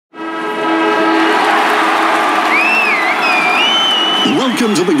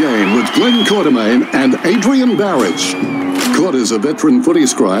Welcome to the game with Glenn Quartermain and Adrian Barrich. Quarter's a veteran footy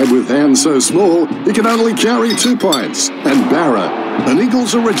scribe with hands so small he can only carry 2 pints. And Barra, an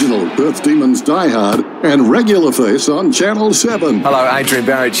Eagles original, Perth Demons diehard, and regular face on Channel 7. Hello, Adrian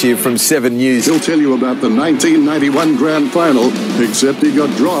Barrich here from 7 News. He'll tell you about the 1991 Grand Final, except he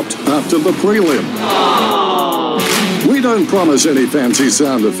got dropped after the prelim. We don't promise any fancy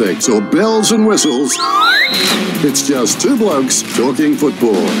sound effects or bells and whistles. It's just two blokes talking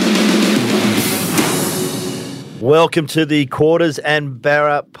football. Welcome to the Quarters and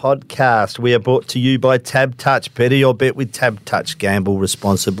Barra podcast. We are brought to you by Tab Touch. Better your bet with Tab Touch. Gamble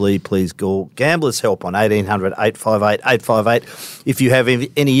responsibly. Please call Gamblers Help on 1800 858 858 if you have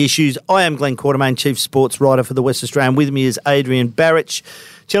any issues. I am Glenn Quartermain, Chief Sports Writer for the West Australian. With me is Adrian Barrich,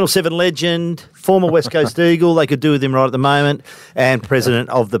 Channel 7 legend, former West Coast Eagle. They could do with him right at the moment, and president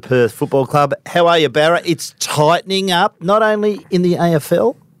of the Perth Football Club. How are you, Barra? It's tightening up, not only in the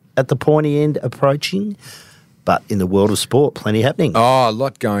AFL at the pointy end approaching, but in the world of sport, plenty happening. Oh, a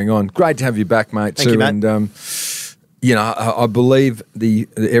lot going on. Great to have you back, mate. Thank you, mate. And, I believe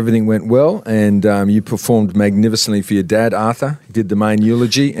everything went well, and you performed magnificently for your dad, Arthur. He did the main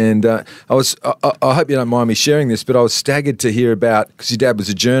eulogy, and I hope you don't mind me sharing this, but I was staggered to hear about, because your dad was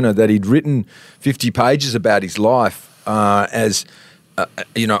a journo, that he'd written 50 pages about his life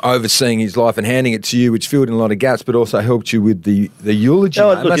overseeing his life and handing it to you, which filled in a lot of gaps, but also helped you with the eulogy. It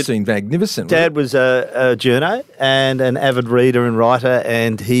must have been magnificent. Dad was a journo and an avid reader and writer,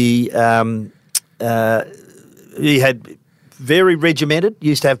 and he had very regimented,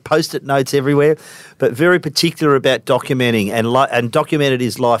 used to have post-it notes everywhere, but very particular about documenting and documented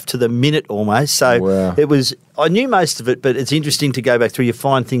his life to the minute almost. So wow. It was, I knew most of it, but it's interesting to go back through. You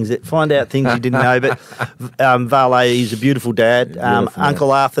find out things you didn't know. But Vale, he's a beautiful dad.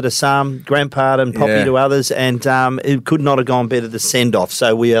 Uncle Arthur to some, Grandpa and Poppy to others, and it could not have gone better, the send-off.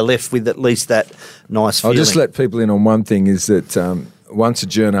 So we are left with at least that nice feeling. I'll just let people in on one thing, is that once a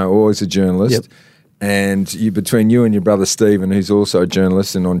journo, always a journalist. Yep. And between you and your brother Stephen, who's also a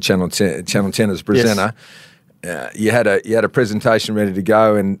journalist and on Channel 10 as presenter, you had a presentation ready to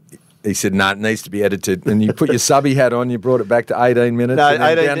go, and he said, "No, it needs to be edited." And you put your subby hat on, you brought it back to 18 minutes, No,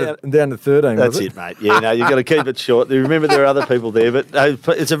 and then down to 13. That's it, mate. Yeah, no, you've got to keep it short. Remember, there are other people there, but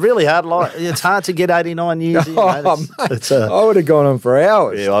it's a really hard life. It's hard to get 89 years in. I would have gone on for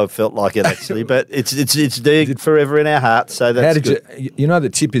hours. Yeah, I felt like it actually, but it's there forever in our hearts. So that's good. You know, the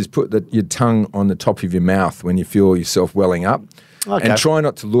tip is put your tongue on the top of your mouth when you feel yourself welling up, and try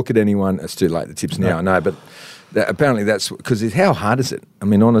not to look at anyone. It's too late. The tip's now, I know, but apparently that's because how hard is it? I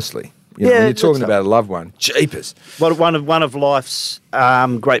mean, honestly. When you're talking about a loved one, jeepers. Well, one of life's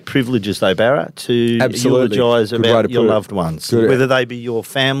great privileges, though, Barra, to eulogise about your loved ones, whether they be your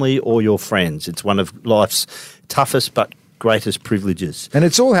family or your friends. It's one of life's toughest but greatest privileges. And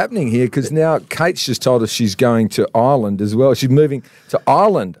it's all happening here because now Kate's just told us she's going to Ireland as well. She's moving to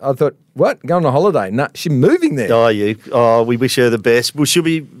Ireland. I thought, what? Going on holiday? No, she's moving there. We wish her the best. Well, she'll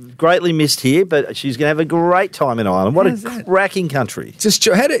be greatly missed here, but she's going to have a great time in Ireland. What a cracking country.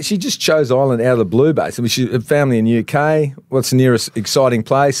 She just chose Ireland out of the blue base. I mean, she had family in UK. What's the nearest exciting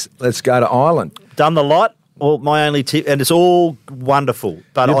place? Let's go to Ireland. Done the lot. Well, my only tip, and it's all wonderful.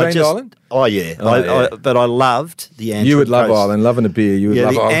 But You've been to Ireland? Oh, yeah. But I loved the Antrim Coast. You would love Ireland, loving a beer. You would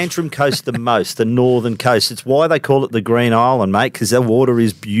love Ireland. The Antrim Coast the most, the northern coast. It's why they call it the Green Island, mate, because the water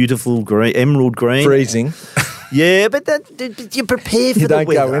is beautiful green, emerald green. Freezing. Yeah, but you prepare for the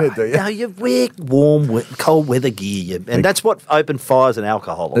weather. You don't go in it, do you? No, you wear warm, cold weather gear, and that's what open fires and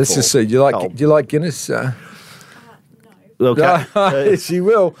alcohol are Let's just see. Do you like Guinness? Okay. She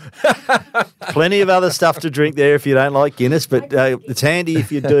will. Plenty of other stuff to drink there if you don't like Guinness, but it's handy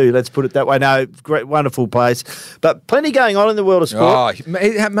if you do. Let's put it that way. No, great, wonderful place. But plenty going on in the world of sport. Oh,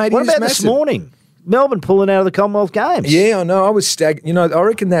 mate, what about this morning? Melbourne pulling out of the Commonwealth Games. Yeah, I know. I was staggered. I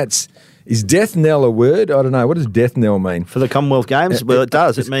reckon is death knell a word? I don't know. What does death knell mean? For the Commonwealth Games? Well, it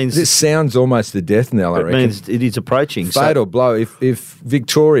does. It means... This sounds almost the death knell, I reckon. It means it is approaching. Fatal blow. If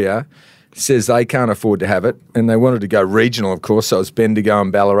Victoria says they can't afford to have it, and they wanted to go regional, of course, so it's Bendigo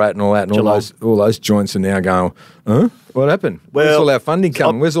and Ballarat and all that, and all those joints are now going, huh? What happened? Where's all our funding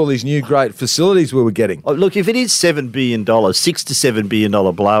coming? Where's all these new great facilities we were getting? Look, if it is $7 billion, $6 to $7 billion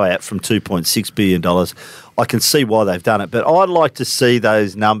blowout from $2.6 billion, I can see why they've done it. But I'd like to see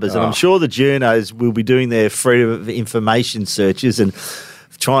those numbers, and I'm sure the journos will be doing their freedom of information searches and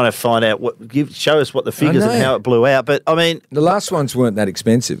trying to find out show us what the figures and how it blew out. But I mean, the last ones weren't that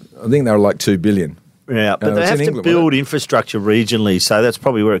expensive. I think they were like $2 billion. Yeah, but they it's have in to England, build infrastructure regionally, so that's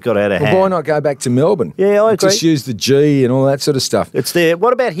probably where it got out of hand. Why not go back to Melbourne? Yeah, I agree. Just use the G and all that sort of stuff. It's there.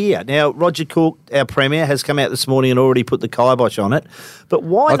 What about here? Now, Roger Cook, our Premier, has come out this morning and already put the kibosh on it. But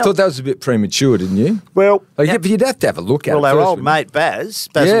why I not? thought that was a bit premature, didn't you? Well, You'd have to have a look at it. well, our first, old wouldn't mate Basil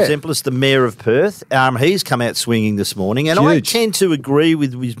Yeah. Zemplis, the Mayor of Perth, he's come out swinging this morning. And I Huge. tend to agree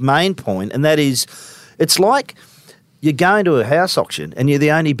with his main point, and that is it's like you're going to a house auction and you're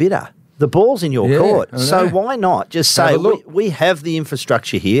the only bidder. The ball's in your Yeah, court. I know. So why not just Have say, a look. we have the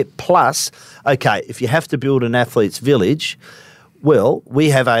infrastructure here, plus, okay, if you have to build an athlete's village, well,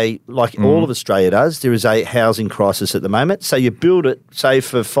 we have all of Australia does, there is a housing crisis at the moment. So you build it, say,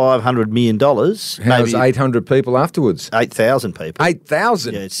 for $500 million. How's maybe 800 people afterwards? 8,000 people.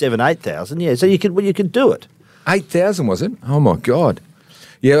 8,000? Yeah, 8,000. Yeah, so you could do it. 8,000 was it? Oh my God!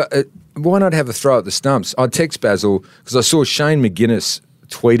 Yeah, why not have a throw at the stumps? I text Basil because I saw Shane McGuinness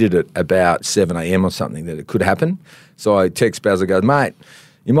tweeted it about 7 a.m. or something that it could happen. So I text Basil, goes, mate,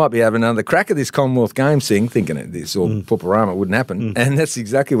 you might be having another crack at this Commonwealth Games thing, thinking that this or Pooparama wouldn't happen, and that's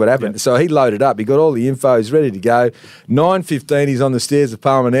exactly what happened. Yeah. So he loaded up, he got all the info, he's ready to go. 9:15, he's on the stairs of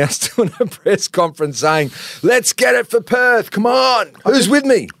Parliament House doing a press conference saying, "Let's get it for Perth! Come on, who's with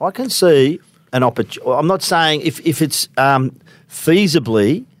me?" I can see an opportunity. I'm not saying if it's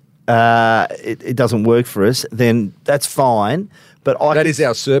feasibly it doesn't work for us, then that's fine. But That is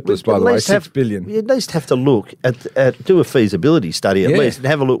our surplus, by the way, $6 billion. We at least have to look at do a feasibility study at least and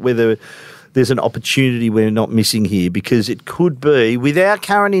have a look whether there's an opportunity we're not missing here, because it could be with our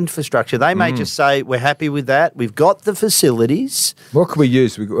current infrastructure. They may just say we're happy with that. We've got the facilities. What can we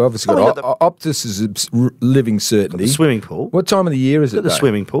use? We've obviously got Optus is living certainty. The swimming pool. What time of the year is it? Got the though?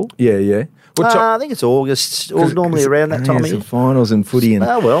 swimming pool. Yeah, yeah. What I think it's August, or normally around that time of year. year. Finals and footy and.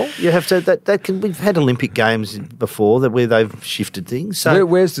 Oh well, you have to. We've had Olympic Games before where they've shifted things. So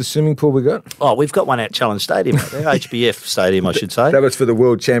Where's the swimming pool we got? we've got one at Challenge Stadium, HBF Stadium, I should say. That was for the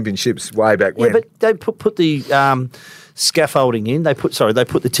World Championships way back when. Yeah, but they put the scaffolding in. They put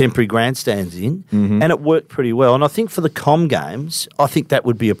the temporary grandstands in, and it worked pretty well. And I think for the Com Games, I think that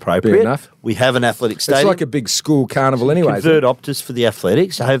would be appropriate. enough. We have an athletic It's stadium. like a big school carnival anyway. Convert Optus for the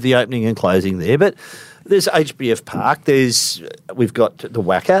athletics. I have the opening and closing there, but there's HBF Park. We've got the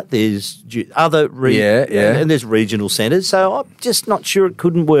WACA. There's other and there's regional centres. So I'm just not sure it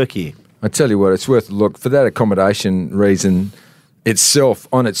couldn't work here. I tell you what, it's worth a look. For that accommodation reason itself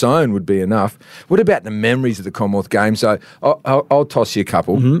on its own would be enough. What about the memories of the Commonwealth Games? So I'll toss you a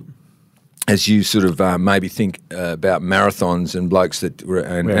couple. As you sort of maybe think about marathons and blokes that were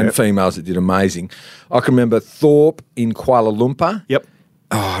and females that did amazing. I can remember Thorpe in Kuala Lumpur. Yep.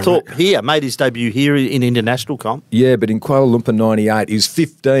 Thorpe here made his debut here in international comp. Yeah, but in Kuala Lumpur '98, he was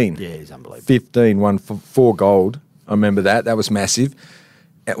 15. Yeah, he's unbelievable. 15, won 4 gold. I remember that. That was massive.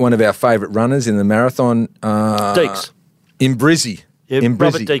 One of our favourite runners in the marathon. Deeks. In Brizzy. Yeah, in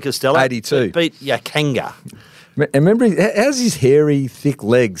Robert Brizzy. De Costello. 82. Beat Yakanga. And remember, how's his hairy, thick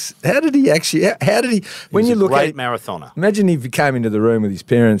legs? How did he? When you look at great marathoner. Imagine if he came into the room with his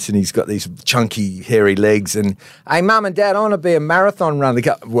parents and he's got these chunky, hairy legs and, hey, Mum and Dad, I want to be a marathon runner. They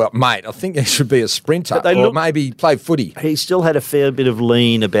go, well, mate, I think you should be a sprinter or maybe play footy. He still had a fair bit of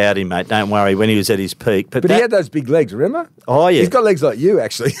lean about him, mate. Don't worry, when he was at his peak. But he had those big legs, remember? Oh, yeah. He's got legs like you,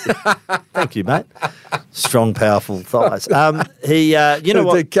 actually. Thank you, mate. Strong, powerful thighs. You know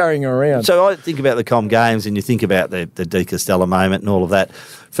what? They're carrying around. So I think about the Com Games and you think about the De Costello moment and all of that.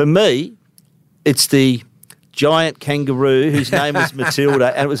 For me, it's the giant kangaroo whose name was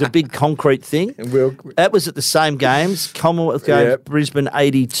Matilda, and it was a big concrete thing. That was at the same games, Commonwealth Games, Brisbane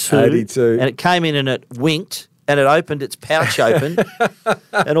 82. And it came in and it winked and it opened its pouch open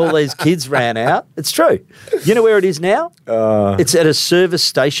and all these kids ran out. It's true. You know where it is now? It's at a service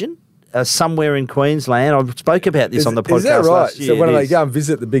station. Somewhere in Queensland. I spoke about this on the podcast is that right? last year. So when they go and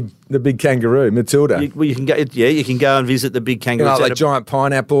visit the big kangaroo, Matilda? You can go. Yeah, you can go and visit the big kangaroo. Like giant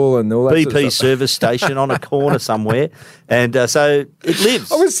pineapple and all that. BP sort of stuff. service station on a corner somewhere, and so it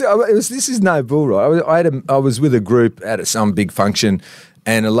lives. This is no bull, right? I was with a group at some big function,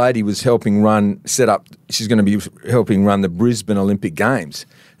 and a lady was helping she's going to be helping run the Brisbane Olympic Games.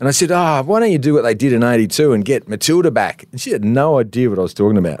 And I said, why don't you do what they did in 82 and get Matilda back? And she had no idea what I was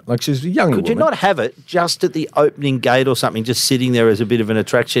talking about. Like, she was a young woman. Could you not have it just at the opening gate or something, just sitting there as a bit of an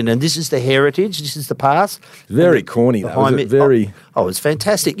attraction? And this is the heritage, this is the past. Very corny, though. Was it very... Oh, it was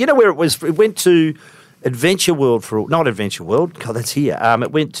fantastic. You know where it was? It went to Adventure World not Adventure World, God, that's here.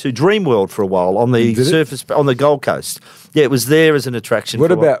 It went to Dream World for a while on the surface, on the Gold Coast. Yeah, it was there as an attraction.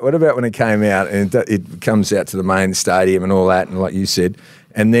 What about when it came out and it comes out to the main stadium and all that, and like you said,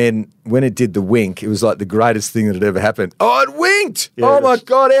 And then when it did the wink, it was like the greatest thing that had ever happened. Oh, it winked! Yeah, oh, my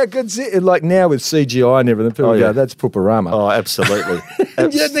God, how good's it? Like now with CGI and everything, people go, that's Pooparama. Oh, absolutely.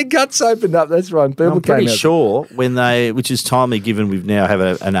 Yeah, their guts opened up. That's right. People I'm pretty came out. sure which is timely given we've now have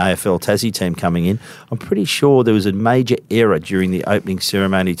an AFL Tassie team coming in, I'm pretty sure there was a major error during the opening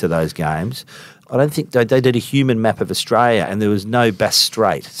ceremony to those games. I don't think they did a human map of Australia and there was no Bass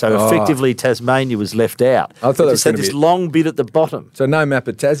Strait. So effectively Tasmania was left out. I thought they that just had this long bit at the bottom. So no map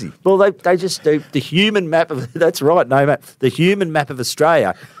of Tassie. Well, they just do the human map of, that's right, no map. The human map of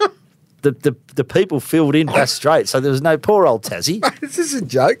Australia, the people filled in Bass Strait, so there was no poor old Tassie. Is this a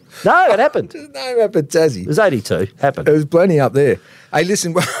joke? No, it happened. There's no map of Tassie. It was 82, happened. There was plenty up there. Hey,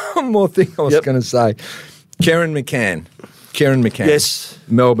 listen, one more thing I was going to say. Karen McCann. Yes.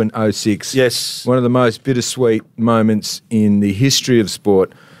 Melbourne 06. Yes. One of the most bittersweet moments in the history of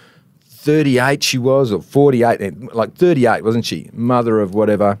sport. 38 she was, or 48, like 38, wasn't she? Mother of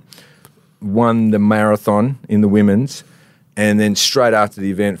whatever, won the marathon in the women's, and then straight after the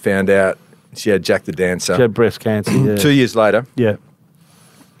event found out she had Jack the Dancer. She had breast cancer, yeah. 2 years later. Yeah.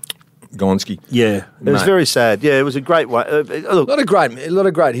 Gonski. Yeah, it was very sad. Yeah, it was a great one. Look, a lot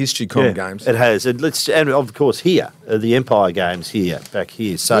of great history games. It has, and of course here the Empire Games back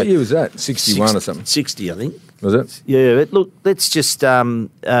here. So what year was that? 61 or something? 60, I think. Was it? Yeah. Look, let's just have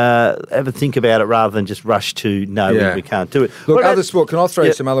a think about it rather than just rush to we can't do it. Look, other sport. Can I throw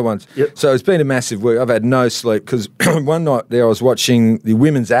you some other ones? Yep. So it's been a massive week. I've had no sleep because one night there I was watching the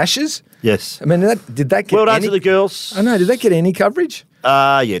women's Ashes. Yes. I mean, did that get well done to the girls? I know. Did that get any coverage?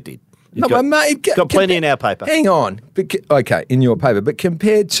 Yeah, it did. Got plenty in our paper. Hang on. Okay, in your paper. But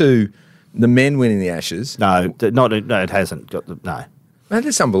compared to the men winning the Ashes... No, it hasn't got the... No. Man,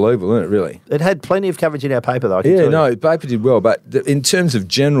 that's unbelievable, isn't it, really? It had plenty of coverage in our paper, though, I can Yeah, tell you. no, the paper did well. But in terms of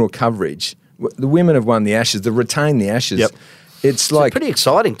general coverage, the women have won the Ashes. They've retained the Ashes. Yep. It's like... pretty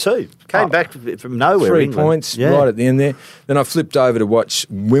exciting, too. Came back from nowhere, 3 England. points right at the end there. Then I flipped over to watch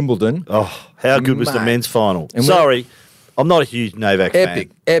Wimbledon. Oh, how good was the men's final? And Sorry, I'm not a huge Novak fan.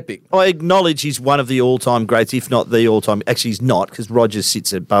 Epic. I acknowledge he's one of the all-time greats, if not the all-time. Actually, he's not, because Rogers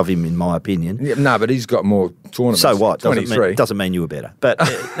sits above him, in my opinion. Yeah, no, but he's got more tournaments. So what? 23. Doesn't mean you were better. But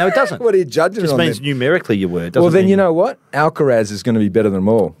no, it doesn't. What are you judging it just on means then? numerically you were. Well, then you know what? Alcaraz is going to be better than them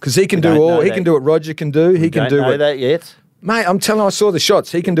all because he can do all. He can do what Roger can do. He can do what that yet. Mate, I'm telling you, I saw the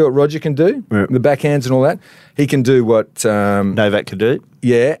shots. He can do what Roger can do, the backhands and all that. He can do what... Novak can do.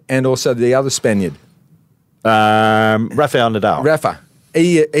 Yeah, and also the other Spaniard. Rafael Nadal. Rafa.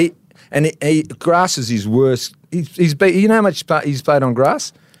 He grass is his worst. He's you know how much he's played on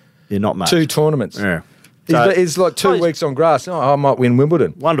grass? Yeah, not much. 2 tournaments. Yeah. He's like 2 weeks on grass. Oh, I might win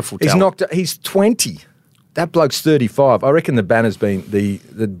Wimbledon. Wonderful talent. He's 20. That bloke's 35. I reckon the baton's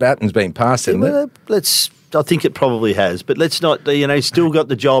been passed, hasn't it? I think it probably has, but let's not. He's still got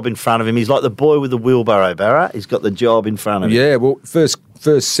the job in front of him. He's like the boy with the wheelbarrow, Barra. He's got the job in front of him. Yeah. Well, first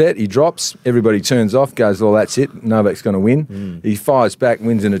set he drops. Everybody turns off. Goes, well, that's it. Novak's going to win. He fires back,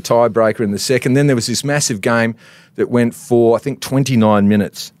 wins in a tiebreaker in the second. Then there was this massive game that went for I think 29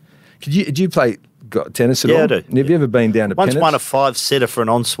 minutes. Did you play tennis at all? Yeah, I do. Have you ever been down to Once Pennants? won a 5-setter for an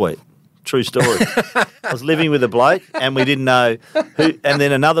ensuite. True story. I was living with a bloke and we didn't know who, and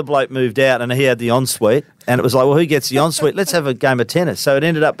then another bloke moved out and he had the ensuite and it was like, well, who gets the ensuite? Let's have a game of tennis. So it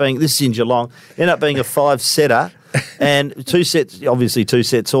ended up being, this is in Geelong, ended up being a 5-setter and 2 sets, obviously 2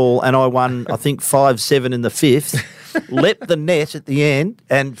 sets all, and I won, I think 5-7 in the 5th, leapt the net at the end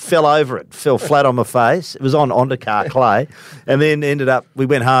and fell over it, fell flat on my face. It was on Ondacar clay and then ended up, we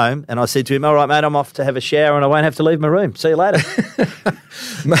went home and I said to him, all right, mate, I'm off to have a shower and I won't have to leave my room. See you later.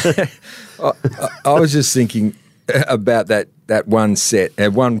 I was just thinking about that one set,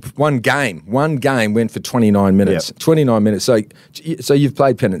 one game went for 29 minutes. Yep. 29 minutes. So you've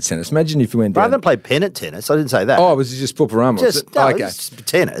played pennant tennis. Imagine if you went down. Rather than play pennant tennis, I didn't say that. Oh, was it just Pooparama? Okay. Just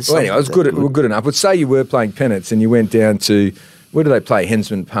tennis. Well, anyway, it was good enough. But say you were playing pennants and you went down to, where do they play,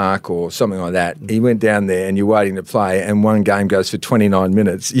 Hensman Park or something like that. You went down there and you're waiting to play and one game goes for 29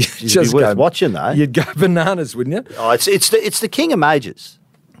 minutes. It'd be worth watching, though. You'd go bananas, wouldn't you? Oh, it's the king of majors.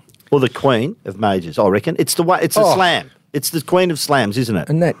 Or the queen of majors, I reckon. It's the slam. It's the queen of slams, isn't it?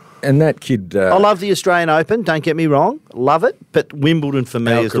 And that kid... I love the Australian Open, don't get me wrong. Love it. But Wimbledon for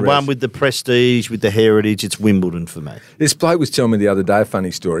me is the one with the prestige, with the heritage. It's Wimbledon for me. This bloke was telling me the other day a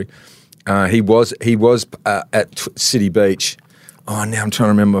funny story. He was at City Beach. Oh, now I'm trying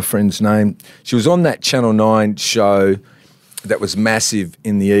to remember my friend's name. She was on that Channel 9 show that was massive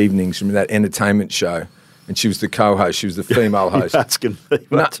in the evenings, remember that entertainment show? And she was the co-host. She was the female host. That's going to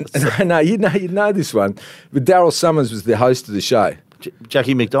be no, you'd know this one. But Daryl Summers was the host of the show.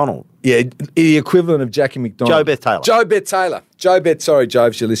 Jackie McDonald. Yeah, the equivalent of Jackie McDonald. Jo Beth Taylor. Jo Beth Taylor. Jo Beth, sorry, Jo,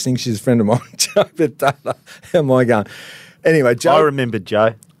 if you're listening. She's a friend of mine. Jo Beth Taylor. How am I going? Anyway, Jo. I remembered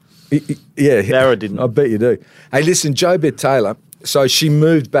Jo. Yeah. Barra didn't. I bet you do. Hey, listen, Jo Beth Taylor, so she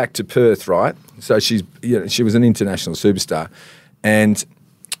moved back to Perth, right? So she was an international superstar. And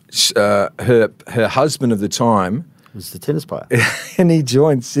her husband of the time Was the tennis player. and he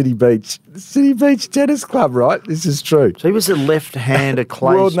joined City Beach Tennis Club, right? This is true. So he was a left-hander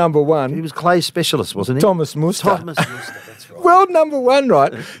clay. World number one. He was clay specialist, wasn't he? Thomas Muster. Thomas Muster, that's right. World number one,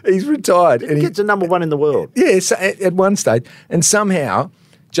 right? He's retired. He gets a number one in the world. Yes, at one stage. And somehow,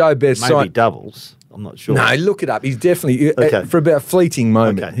 Jo Beth Maybe signed... doubles. I'm not sure. No, look it up. He's definitely... Okay. For about a fleeting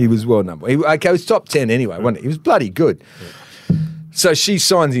moment, Okay. he was world number one. He was top 10 anyway, wasn't he? He was bloody good. Yeah. So she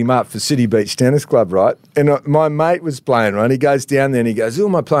signs him up for City Beach Tennis Club, right? And my mate was playing, right? He goes down there and he goes, who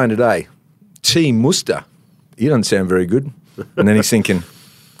am I playing today? T. Muster. He doesn't sound very good. And then he's thinking,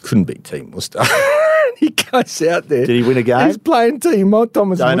 couldn't be T. Muster. He goes out there. Did he win a game? He's playing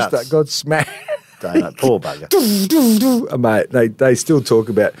Thomas Donuts. Muster. Got smashed. Donut. Poor bugger. Mate, they still talk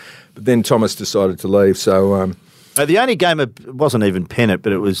about... But then Thomas decided to leave, so... The only game, it wasn't even pennant,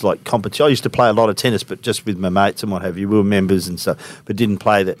 but it was like competition. I used to play a lot of tennis, but just with my mates and what have you. We were members and stuff, but didn't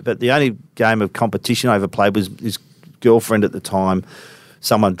play that. But the only game of competition I ever played was his girlfriend at the time.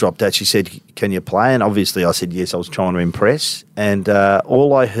 Someone dropped out. She said, can you play? And obviously I said yes. I was trying to impress. And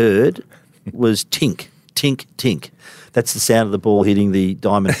all I heard was tink, tink, tink. That's the sound of the ball hitting the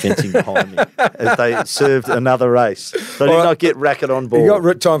diamond fencing behind me as they served another race. So I did not get racket on ball. You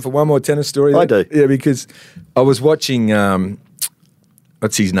got time for one more tennis story? I do. Yeah, because I was watching,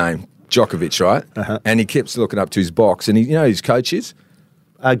 what's his name? Djokovic, right? Uh-huh. And he kept looking up to his box. And you know who his coach is?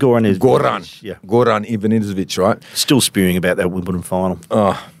 Goran is. Goran. Yeah. Goran Ivanisevic, right? Still spewing about that Wimbledon final.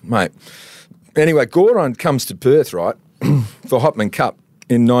 Oh, mate. Anyway, Goran comes to Perth, right, for Hopman Cup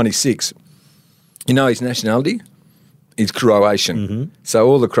in 96. You know his nationality? He's Croatian. Mm-hmm. So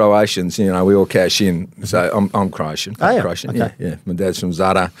all the Croatians, we all cash in. So I'm Croatian. Oh, yeah. Croatian, Okay. yeah. My dad's from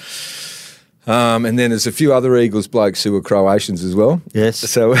Zadar. And then there's a few other Eagles blokes who are Croatians as well. Yes.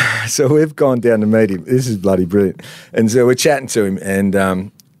 So we've gone down to meet him. This is bloody brilliant. And so we're chatting to him,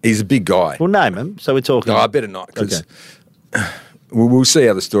 and he's a big guy. We'll name him. So we're talking. No, I better not, because Okay. we'll see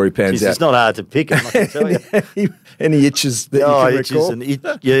how the story pans Jeez, out. it's not hard to pick him, I can tell you. Any itches that you can itches recall? and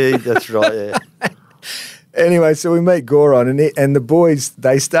yeah, that's right, yeah. Anyway, so we meet Goran, and the boys,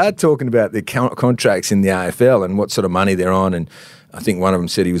 they start talking about their contracts in the AFL and what sort of money they're on. And I think one of them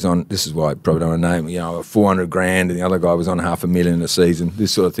said he was on, this is why I probably don't want to name, 400 grand, and the other guy was on $500,000 a season,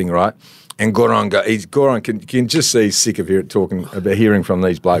 this sort of thing, right? And Goran can just see he's sick of hearing from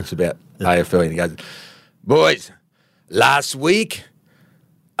these blokes about AFL. And he goes, boys, last week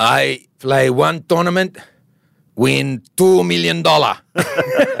I play one tournament, win $2 million.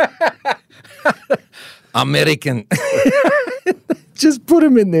 American. Just put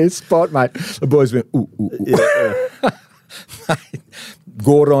him in their spot, mate. The boys went, ooh, ooh, ooh. Yeah.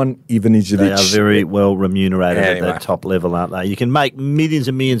 Goran Ivanisevic. They are very well remunerated Anyway. at that top level, aren't they? You can make millions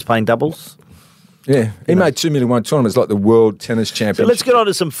and millions playing doubles. Yeah, he made $2 million one tournament. It's like the World Tennis So Championship. let's get on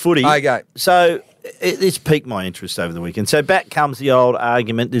to some footy. Okay. So this piqued my interest over the weekend. So back comes the old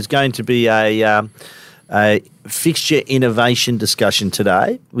argument. There's going to be a fixture innovation discussion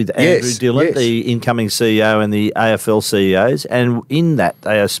today with Andrew Dillon, yes. the incoming CEO, and the AFL CEOs. And in that,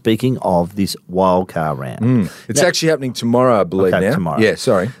 they are speaking of this wildcard round. It's actually happening tomorrow, I believe, Okay, now. tomorrow. Yeah,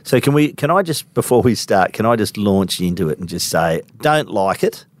 sorry. So can I just, before we start, can I just launch into it and just say, don't like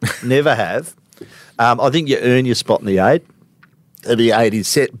it, never have. I think you earn your spot in the 8. The 8 is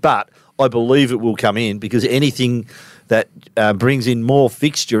set, but I believe it will come in because anything that brings in more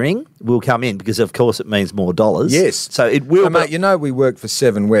fixturing will come in because, of course, it means more dollars. Yes. So it will. Mate, we work for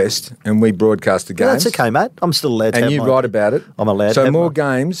 7 West and we broadcast the games. That's okay, mate. I'm still allowed to And have you mine. write about it. I'm allowed to So have more mine.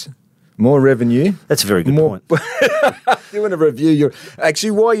 games, more revenue. That's a very good more, point. You want to review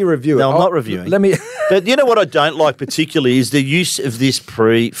actually, while you review it. No, I'm not reviewing. Let me... But you know what I don't like particularly is the use of this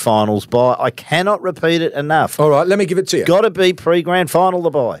pre-finals buy. I cannot repeat it enough. All right, let me give it to you. Got to be pre-grand final the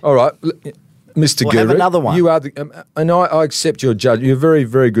buy. All right, Mr. We'll Guru, have another one. you are and I accept your judge. You're a very,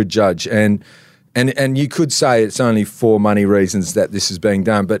 very good judge, and you could say it's only for money reasons that this is being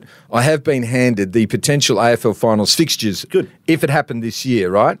done. But I have been handed the potential AFL finals fixtures. Good. If it happened this year,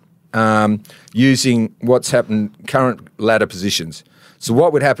 right? Using what's happened current ladder positions. So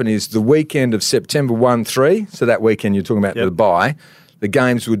what would happen is the weekend of September 1-3. So that weekend you're talking about the bye. The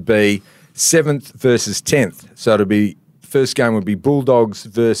games would be 7th versus 10th. So it'll be first game would be Bulldogs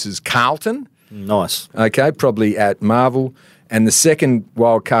versus Carlton. Nice. Okay, probably at Marvel. And the second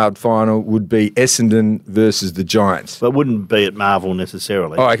wild card final would be Essendon versus the Giants. But it wouldn't be at Marvel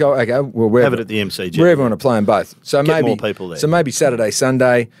necessarily. Oh, okay. Well, have it at the MCG. Where everyone are playing both. So Get maybe more people there. So maybe Saturday,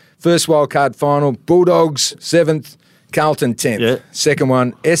 Sunday. First wild card final, Bulldogs 7th, Carlton 10th. Yeah. Second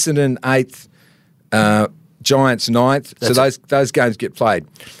one, Essendon 8th, Giants 9th. So those games get played.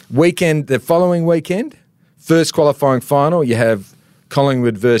 The following weekend, first qualifying final, you have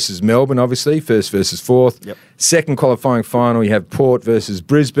Collingwood versus Melbourne, obviously, first versus fourth. Yep. Second qualifying final, you have Port versus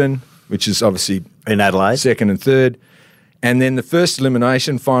Brisbane, which is obviously in Adelaide. second and third. And then the first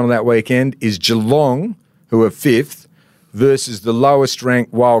elimination final that weekend is Geelong, who are fifth, versus the lowest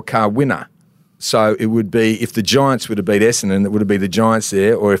ranked wildcard winner. So it would be, if the Giants would have beat Essendon, it would have been the Giants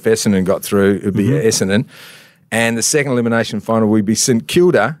there, or if Essendon got through, it would be Essendon. And the second elimination final would be St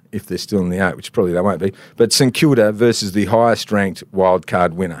Kilda, if they're still in the 8, which probably they won't be, but St Kilda versus the highest ranked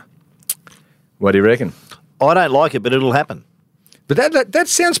wildcard winner. What do you reckon? I don't like it, but it'll happen. But that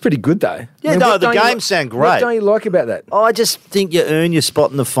sounds pretty good, though. Yeah, the games sound great. What don't you like about that? I just think you earn your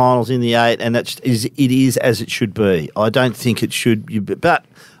spot in the finals in the 8, and it is as it should be. I don't think it should, but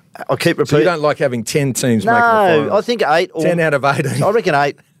I keep repeating. So you don't like having 10 teams making the finals? No, I think 8. 10 out of 18. I reckon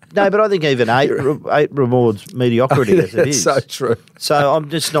 8. No, but I think even 8 rewards mediocrity as it is. That's so true. So I'm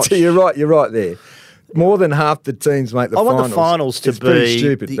just not. So you're right there. More than half the teams make the finals. I want the finals to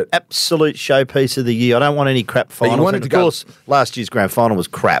be the absolute showpiece of the year. I don't want any crap finals. Of course, last year's grand final was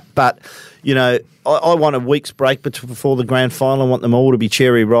crap. But, I want a week's break before the grand final. I want them all to be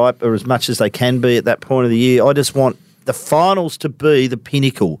cherry ripe, or as much as they can be at that point of the year. I just want the finals to be the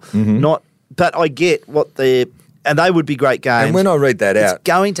pinnacle. But I get what they're... And they would be great games. And when I read that out... It's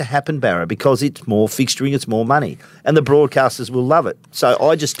going to happen, Barra, because it's more fixturing, it's more money. And the broadcasters will love it. So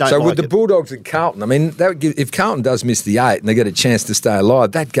I just don't like it. So with the Bulldogs and Carlton, I mean, that would give, if Carlton does miss the 8 and they get a chance to stay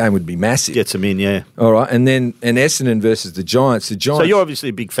alive, that game would be massive. Gets them in, yeah. All right, and then Essendon versus the Giants. So you're obviously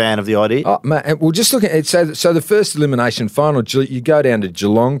a big fan of the idea? Oh, mate, well, just look at it. So the first elimination final, you go down to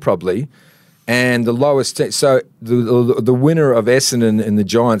Geelong probably, and the lowest... So the winner of Essendon and the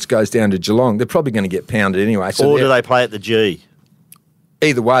Giants goes down to Geelong. They're probably going to get pounded anyway. So or do they play at the G?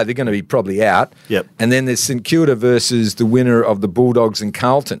 Either way, they're going to be probably out. Yep. And then there's St Kilda versus the winner of the Bulldogs and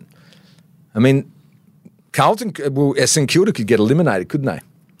Carlton. I mean, St Kilda could get eliminated, couldn't they?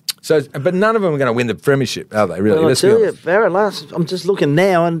 So, but none of them are going to win the premiership, are they? Really? Well, I tell you, Barrett, I'm just looking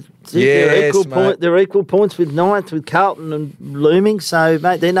now, and they're equal points with ninth, with Carlton and looming. So,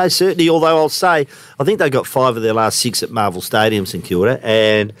 mate, they're no certainty. Although I'll say, I think they got 5 of their last 6 at Marvel Stadium, St Kilda,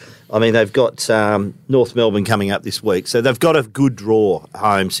 and I mean they've got North Melbourne coming up this week, so they've got a good draw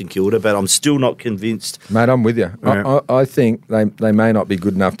home, St Kilda. But I'm still not convinced. Mate, I'm with you. Yeah. I think they may not be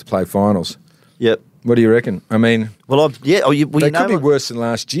good enough to play finals. Yep. What do you reckon? I mean, they could be worse than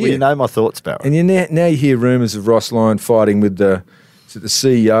last year. Well, you know my thoughts, Barry. And now you hear rumours of Ross Lyon fighting with the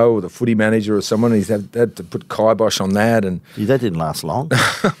CEO or the footy manager or someone. He's had to put kibosh on that, and that didn't last long.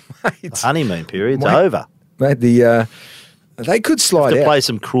 The honeymoon period's over. Mate, they could slide to out. Play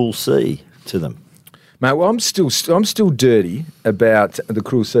some Cruel Sea to them. Mate, well, I'm still dirty about the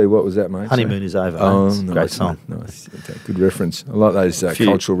Cruel Sea. What was that, mate? Honeymoon is over. Oh, nice. Great song. Nice. Good reference. I like those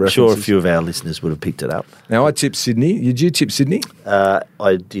cultural references. Sure, a few of our listeners would have picked it up. Now, I tipped Sydney. Did you tip Sydney?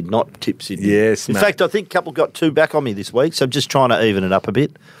 I did not tip Sydney. Yes, in fact, I think a couple got 2 back on me this week, so I'm just trying to even it up a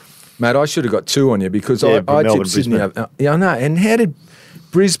bit. Mate, I should have got 2 on you because I tipped Sydney. Yeah, I know. And how did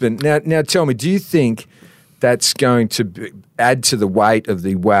Brisbane... Now, tell me, do you think that's going to add to the weight of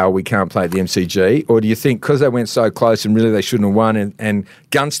the we can't play at the MCG? Or do you think because they went so close and really they shouldn't have won and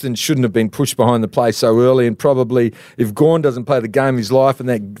Gunston shouldn't have been pushed behind the play so early, and probably if Gawn doesn't play the game of his life and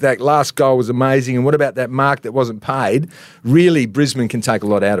that last goal was amazing, and what about that mark that wasn't paid, really Brisbane can take a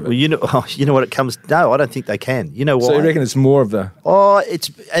lot out of it? Well, you know what it comes... No, I don't think they can. You know why? So you reckon it's more of the... Oh, it's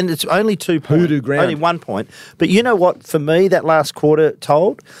only 2 points. Hoodoo ground. Only 1 point. But you know what, for me, that last quarter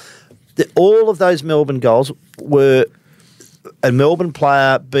told... all of those Melbourne goals were a Melbourne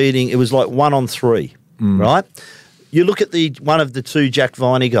player beating. It was like 1 on 3, right? You look at one of the 2 Jack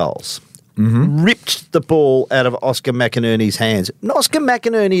Viney goals. Ripped the ball out of Oscar McInerney's hands. And Oscar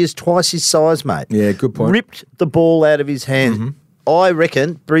McInerney is twice his size, mate. Yeah, good point. Ripped the ball out of his hands. I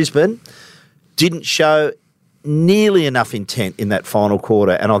reckon Brisbane didn't show nearly enough intent in that final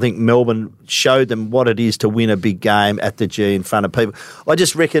quarter, and I think Melbourne showed them what it is to win a big game at the G in front of people. I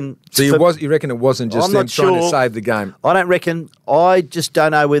just reckon... So you reckon it wasn't just them trying to save the game? I don't reckon. I just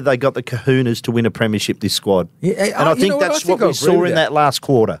don't know whether they got the kahunas to win a premiership, this squad. Yeah, and I think that's what we saw in that last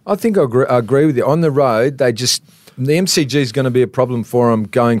quarter. I think I agree with you. On the road, they the MCG is going to be a problem for them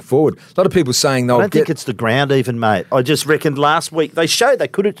going forward. A lot of people saying they'll I don't think it's the ground even, mate. I just reckoned last week they showed they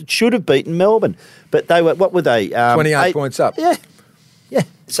should have beaten Melbourne, but they were, what were they? 28 points up. Yeah.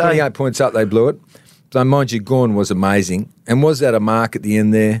 So, 28 points up, they blew it. So, mind you, Gawn was amazing. And was that a mark at the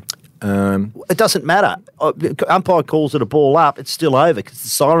end there? It doesn't matter. Umpire calls it a ball up. It's still over because the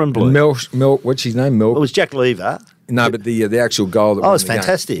siren blew. What's his name? It was Jack Lever. No, but the actual goal that was won the game.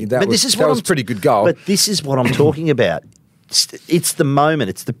 fantastic. That was a pretty good goal. But this is what I'm talking about. It's the moment.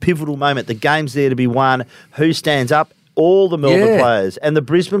 It's the pivotal moment. The game's there to be won. Who stands up? All the Melbourne players and the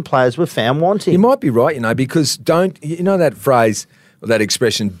Brisbane players were found wanting. You might be right, because that phrase, or that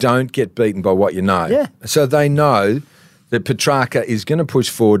expression, don't get beaten by what you know. Yeah. So they know that Petrarca is going to push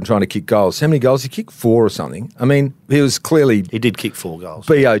forward and trying to kick goals. How many goals? He kicked 4 or something. I mean, he was clearly... He did kick 4 goals.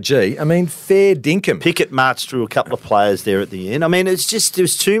 BOG. I mean, fair dinkum. Pickett marched through a couple of players there at the end. I mean, it's just,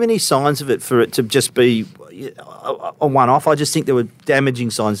 there's too many signs of it for it to just be a one-off. I just think there were damaging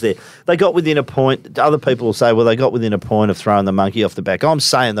signs there. They got within a point. Other people will say, well, they got within a point of throwing the monkey off the back. I'm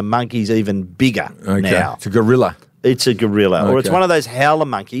saying the monkey's even bigger now. It's a gorilla. It's a gorilla, or it's one of those howler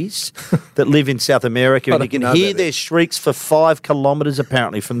monkeys that live in South America, and you can hear their shrieks for 5 kilometres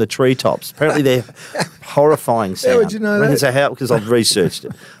apparently from the treetops. Apparently, they're horrifying sound. How would you know that? It's a because I've researched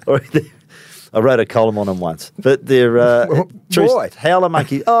it. I wrote a column on them once, but they're howler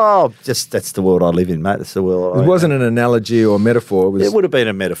monkey. Oh, just that's the world I live in, mate. That's the world. It wasn't an analogy or metaphor. It would have been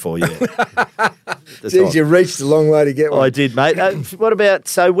a metaphor, yeah. Jeez, you reached a long way to get one. I did, mate. What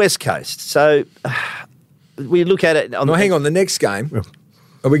about West Coast? So. We look at it. Hang on. The next game,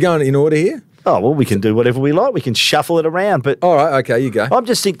 are we going in order here? Oh, well, we can do whatever we like. We can shuffle it around. But all right, okay, you go. I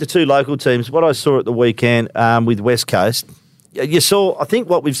just think the 2 local teams, what I saw at the weekend with West Coast, you saw, I think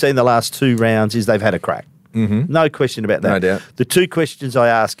what we've seen the last 2 rounds is they've had a crack. Mm-hmm. No question about that. No doubt. The 2 questions I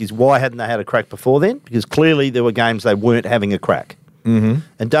ask is why hadn't they had a crack before then? Because clearly there were games they weren't having a crack. Mm-hmm.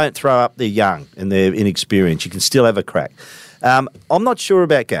 And don't throw up they're young and they're inexperienced. You can still have a crack. I'm not sure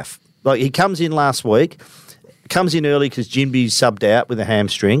about Gaff. Like, he comes in last week. Comes in early because Jinby's subbed out with a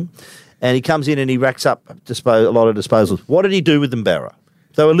hamstring, and he comes in and he racks up a lot of disposals. What did he do with them, Barra?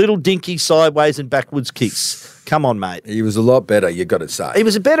 So a little dinky sideways and backwards kicks. Come on, mate. He was a lot better, you got to say.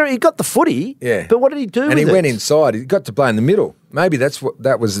 He got the footy, but what did he do with it? And he went inside. He got to play in the middle. Maybe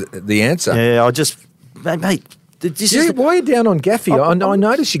that was the answer. Yeah, mate. Why are you down on Gaffy? I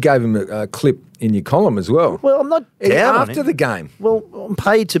noticed you gave him a clip in your column as well. Well, I'm not down on after him. The game. Well, I'm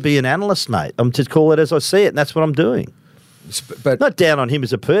paid to be an analyst, mate. I'm to call it as I see it, and that's what I'm doing. But not down on him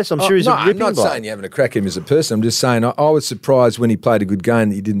as a person. I'm sure he's a ripping I'm not saying you're having a crack at him as a person. I'm just saying I was surprised when he played a good game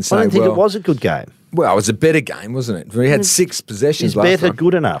that you didn't say, I don't think it was a good game. Well, it was a better game, wasn't it? He had 6 possessions last better time.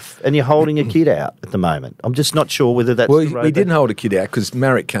 Good enough, and you're holding a kid out at the moment. I'm just not sure whether that's the road. He didn't hold a kid out because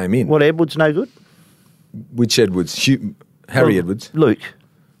Marek came in. What, Edwards no good? Which Edwards? Harry Edwards?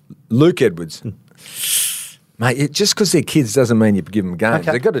 Luke Edwards. Mate, just because they're kids doesn't mean you give them games.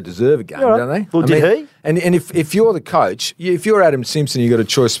 Okay. They've got to deserve a game, don't they? Well, did he? And if you're the coach, if you're Adam Simpson, you've got a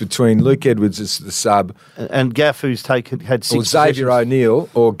choice between Luke Edwards as the sub and Gaff, who's had 6 or Xavier O'Neill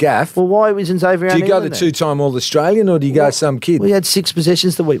or Gaff. Well, why isn't Xavier O'Neill? Do you go the 2-time All-Australian or do you go some kid? We had 6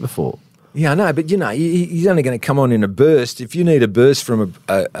 possessions the week before. Yeah, I know, but he's only going to come on in a burst. If you need a burst from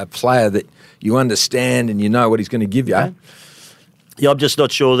a player that you understand and you know what he's going to give you. Okay. Yeah, I'm just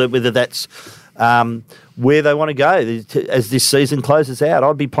not sure whether that's where they want to go as this season closes out.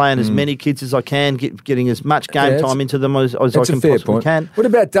 I'd be playing as many kids as I can, getting as much game time into them as I can possibly can. What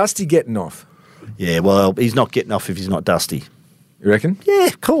about Dusty getting off? Yeah, well, he's not getting off if he's not Dusty. You reckon? Yeah,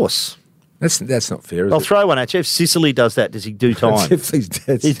 of course. That's not fair, is it? I'll throw one at you. If Sicily does that, does he do time?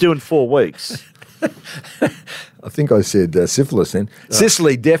 He's doing 4 weeks. I think I said syphilis then. Oh.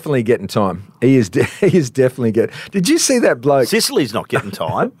 Sicily definitely getting time. He is definitely getting. Did you see that bloke? Sicily's not getting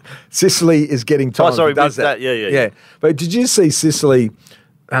time. Sicily is getting time. Oh, sorry, does that? Yeah. But did you see Sicily?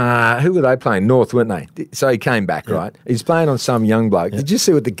 Who were they playing? North, weren't they? So he came back, right? He's playing on some young bloke. Yeah. Did you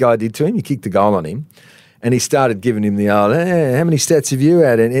see what the guy did to him? He kicked the goal on him. And he started giving him the old, how many stats have you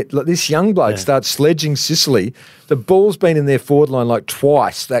had? And this young bloke starts sledging Sicily. The ball's been in their forward line like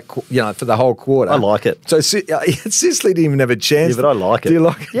twice for the whole quarter. I like it. So Sicily didn't even have a chance. Yeah, but I like it. Do you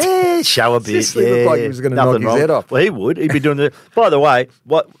like it? Yeah, show a bit. Sicily looked like he was going to knock his head off. Well, he would. He'd be doing the. By the way,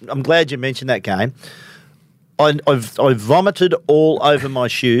 I'm glad you mentioned that game. I vomited all over my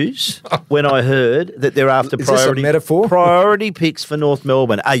shoes when I heard that they're after priority picks for North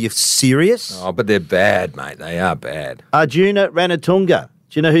Melbourne. Are you serious? Oh, but they're bad, mate. They are bad. Arjuna Ranatunga.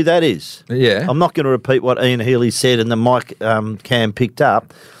 Do you know who that is? Yeah. I'm not going to repeat what Ian Healy said and the mic Cam picked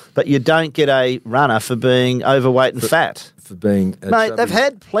up, but you don't get a runner for being overweight and fat. for being a Mate, chubby- they've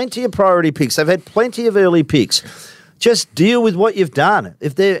had plenty of priority picks. They've had plenty of early picks. Just deal with what you've done.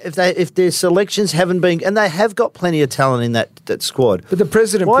 If their selections haven't been, and they have got plenty of talent in that squad. But the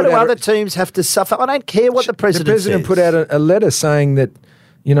president Why put do out other teams have to suffer? I don't care what the president The president says. put out a letter saying that,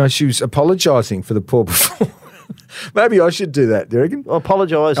 she was apologising for the poor performance. Maybe I should do that, do you reckon?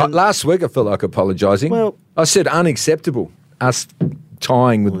 Apologise. Last week I felt like apologising. Well- I said unacceptable, us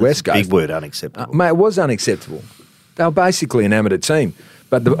tying with West Coast. Big word, unacceptable. Mate, it was unacceptable. They were basically an amateur team.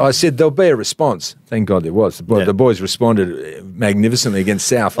 But I said there'll be a response. Thank God there was. The boys responded magnificently against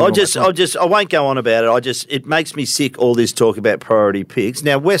South. I won't go on about it. It makes me sick, all this talk about priority picks.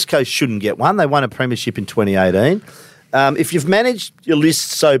 Now, West Coast shouldn't get one. They won a premiership in 2018. If you've managed your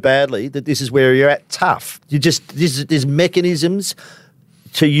list so badly that this is where you're at, tough. There's mechanisms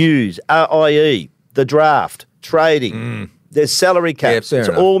to use, i.e. the draft, trading. There's salary caps. Yeah, fair it's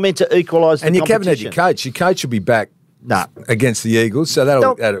enough. all meant to equalise the and you competition. haven't had your coach. Your coach will be back Nah. against the Eagles, so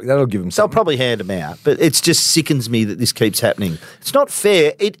that'll give them They'll something. probably hand them out, but it just sickens me that this keeps happening. It's not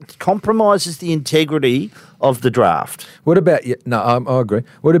fair. It compromises the integrity of the draft. What about I agree.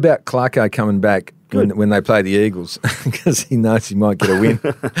 What about Clarko coming back when they play the Eagles because he knows he might get a win?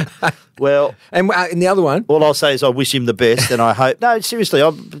 Well, and the other one, all I'll say is I wish him the best, and I hope. No, seriously,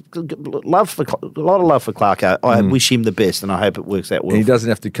 I've a lot of love for Clarko. I wish him the best, and I hope it works out well. and he doesn't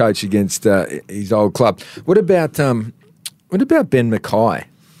have to coach against his old club. What about Ben Mackay?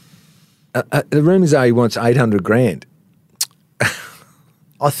 The rumours are he wants $800,000.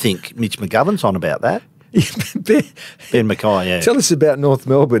 I think Mitch McGovern's on about that. Ben, Ben Mackay, yeah. Tell us about North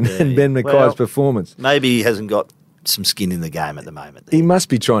Melbourne and Ben Mackay's Well, performance. Maybe he hasn't got some skin in the game at the moment. He must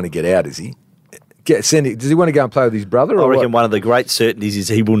be trying to get out, is he? Does he want to go and play with his brother? I Or reckon what? one of the great certainties is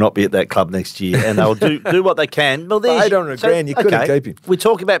he will not be at that club next year, and they'll do what they can. Well, there's $800,000, you couldn't keep him. We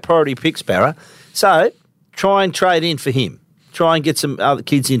talk about priority picks, Barra. So try and trade in for him. Try and get some other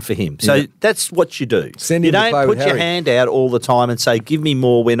kids in for him. So that's what you do. Send you him to don't play put with your Harry. hand out all the time and say, "Give me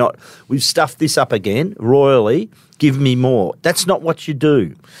more." We've stuffed this up again royally. Give me more. That's not what you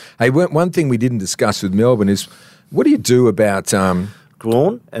do. Hey, one thing we didn't discuss with Melbourne is what do you do about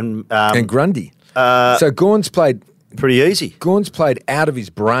Gawn and Grundy? So Gawn's played pretty easy. out of his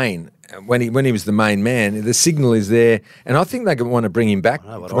brain when he was the main man. The signal is there, and I think they want to bring him back,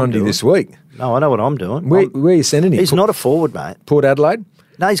 know what I'm Grundy, doing. this week. No, I know what I'm doing. Where are you sending him? He's not a forward, mate. Port Adelaide,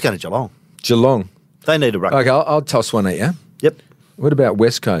 No, he's going to Geelong. Geelong. They need a ruck. Okay, I'll toss one at you. Yep. What about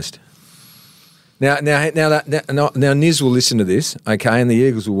West Coast? Now, Niz will listen to this, okay, and the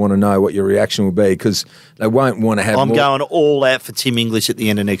Eagles will want to know what your reaction will be because they won't want to have. I'm more. going all out for Tim English at the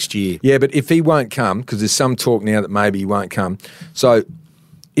end of next year. Yeah, but if he won't come, because there's some talk now that maybe he won't come. So,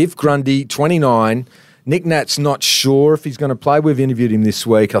 if Grundy, 29, Nick Nat's not sure if he's going to play. We've interviewed him this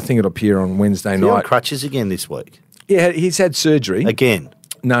week. I think it'll appear on Wednesday Is he on night. crutches again this week? Yeah, he's had surgery. Again.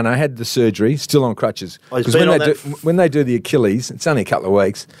 No, had the surgery, still on crutches. Oh, he's Because been when, on they that when they do the Achilles, it's only a couple of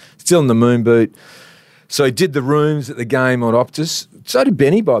weeks, still in the moon boot. So he did the rooms at the game on Optus. So did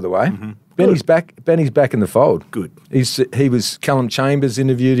Benny, by the way. Mm-hmm. Benny's back in the fold. Good. He was Callum Chambers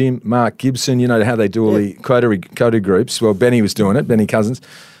interviewed him, Mark Gibson, you know how they do all the quota groups. Well, Benny was doing it, Benny Cousins.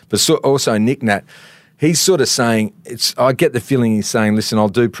 But also Nick Nat. He's sort of saying, I get the feeling he's saying, listen, I'll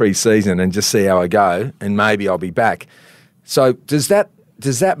do pre-season and just see how I go and maybe I'll be back. So does that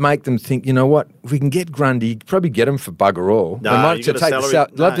make them think, you know what, if we can get Grundy, probably get him for bugger all. No, they might you have to got a take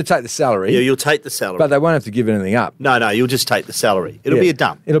salary. they'll have to take the salary. Yeah, you'll take the salary. But they won't have to give anything up. No, you'll just take the salary. It'll be a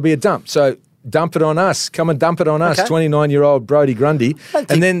dump. It'll be a dump. So dump it on us. Come and dump it on us, Okay. 29-year-old Brodie Grundy.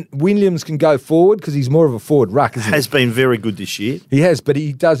 And then Williams can go forward because he's more of a forward ruck, isn't Has been very good this year. he? He has, but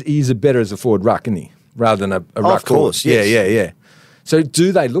he is better as a forward ruck, isn't he? Rather than a ruck of course, forward. yes. Yeah. So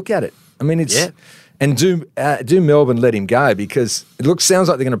do they look at it? I mean, it's... Yeah. And do Melbourne let him go? Because sounds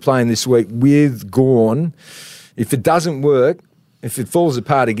like they're going to play him this week with Gawn. If it doesn't work, if it falls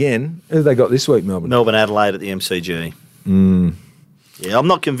apart again, who have they got this week, Melbourne? Melbourne Adelaide at the MCG. Yeah, I'm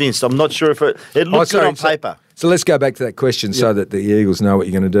not convinced. I'm not sure if it looks good on paper. So let's go back to that question so that the Eagles know what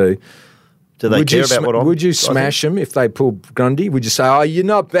you're going to do. Do they care about what I'm... Would you smash them if they pull Grundy? Would you say, oh, you're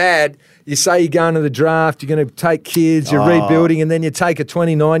not bad. You say you're going to the draft, you're going to take kids, you're rebuilding, and then you take a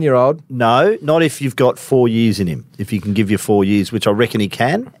 29-year-old? No, not if you've got 4 years in him. If he can give you 4 years, which I reckon he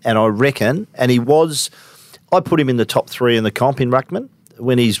can, and he was... I put him in the top 3 in the comp in Ruckman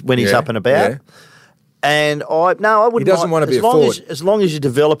when he's up and about. Yeah. And I wouldn't. He doesn't want to be a forward. As long as you're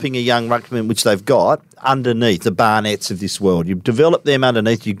developing a young ruckman, which they've got underneath the Barnetts of this world, you develop them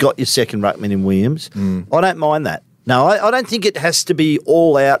underneath. You've got your second ruckman in Williams. I don't mind that. No, I don't think it has to be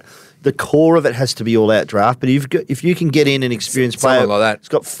all out. the core of it has to be all-out draft. But if you can get in an experienced player Something like that. It's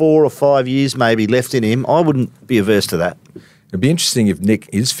got 4 or 5 years maybe left in him, I wouldn't be averse to that. It'd be interesting if Nick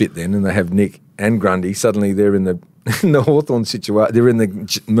is fit then, and they have Nick and Grundy. Suddenly they're in the Hawthorn situation. They're in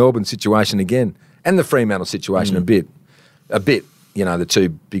the Melbourne situation again, and the Fremantle situation a bit. The two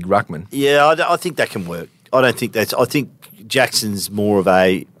big ruckmen. Yeah, I think that can work. I think Jackson's more of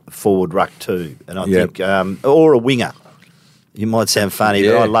a forward ruck too, and I think or a winger. You might sound funny,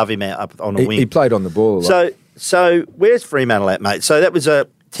 but I love him out up on a wing. He played on the ball a lot. So where's Fremantle at, mate? So that was a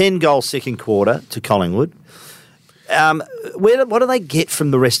 10-goal second quarter to Collingwood. What do they get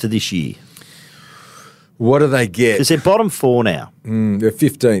from the rest of this year? What do they get? Because they're bottom 4 now. They're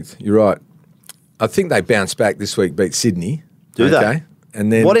 15th. You're right. I think they bounce back this week, beat Sydney. Do they?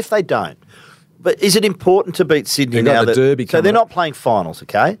 And then what if they don't? But is it important to beat Sydney now? The Derby so they're up. not playing finals,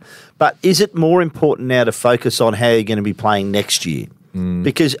 okay? But is it more important now to focus on how you're going to be playing next year?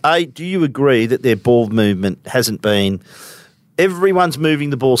 Because, do you agree that their ball movement hasn't been... Everyone's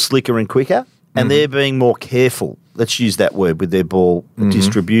moving the ball slicker and quicker, and they're being more careful. Let's use that word with their ball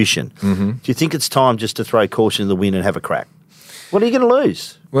distribution. Do you think it's time just to throw caution to the wind and have a crack? What are you going to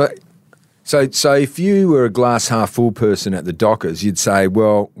lose? Well, so if you were a glass half full person at the Dockers, you'd say,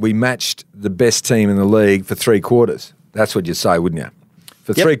 well, we matched the best team in the league for 3 quarters. That's what you'd say, wouldn't you?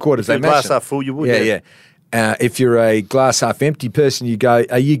 For 3 quarters, they matched glass them. half full, you would. Yeah. If you're a glass half empty person, you go,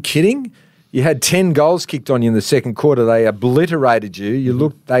 are you kidding? You had 10 goals kicked on you in the second quarter. They obliterated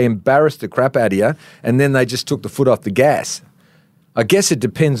you. They embarrassed the crap out of you, and then they just took the foot off the gas. I guess it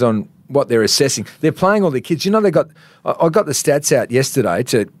depends on what they're assessing. They're playing all their kids. You know, I got the stats out yesterday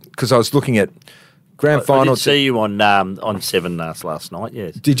because I was looking at grand final. I did see you on Seven last night.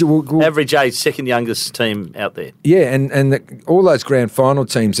 Yes. Did you? Average age, second youngest team out there. Yeah, and all those grand final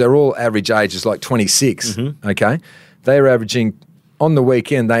teams, they're all average ages like 26. Okay, they are averaging. On the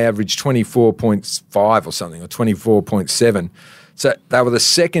weekend, they averaged 24.5 or something, or 24.7. So they were the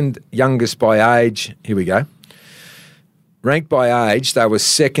second youngest by age. Here we go. Ranked by age, they were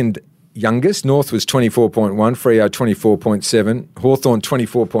second youngest. North was 24.1, Freo 24.7, Hawthorn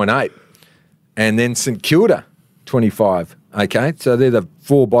 24.8, and then St Kilda 25. Okay, so they're the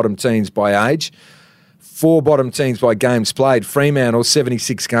 4 bottom teams by age. 4 bottom teams by games played. Fremantle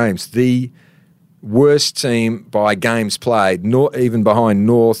 76 games. The worst team by games played, even behind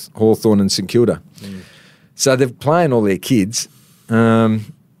North, Hawthorn and St Kilda. So they're playing all their kids.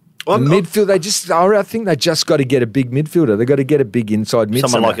 Midfield, I think they just got to get a big midfielder. They've got to get a big inside midfielder.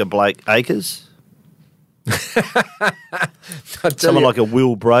 Someone like a Blake Acres? Someone like a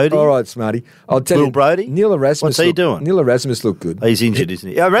Will Brodie? All right, Smarty. I'll tell Will you. Brodie? Neil Erasmus. What's he doing? Neil Erasmus looked good. He's injured, isn't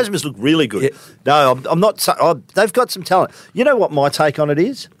he? Yeah, Erasmus looked really good. Yeah. No, I'm not. They've got some talent. You know what my take on it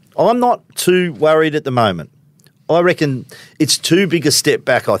is? I'm not too worried at the moment. I reckon it's too big a step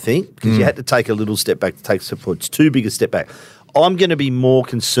back, I think, because you had to take a little step back to take support. It's too big a step back. I'm going to be more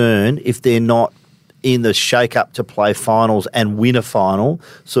concerned if they're not in the shake-up to play finals and win a final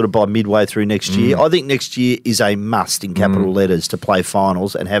sort of by midway through next year. I think next year is a must in capital letters to play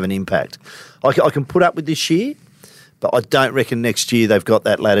finals and have an impact. I can put up with this year, but I don't reckon next year they've got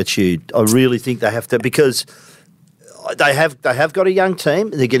that latitude. I really think they have to, because they have got a young team.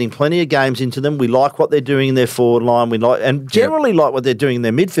 They're getting plenty of games into them. We like what they're doing in their forward line. We like, and generally like what they're doing in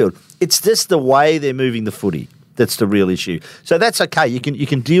their midfield. It's just the way they're moving the footy that's the real issue. So that's okay. You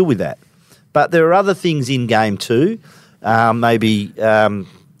can deal with that. But there are other things in game too. Maybe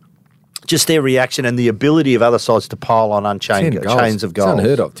just their reaction and the ability of other sides to pile on chains of goals. It's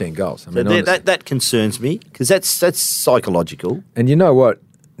unheard of, 10 goals. I mean, that concerns me, because that's psychological. And you know what?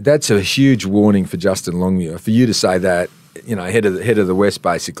 That's a huge warning for Justin Longmuir, for you to say that, head of the West,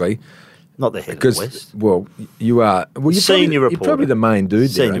 basically. Not the head of the West. Well, you are. Well, Senior reporter. You're probably the main dude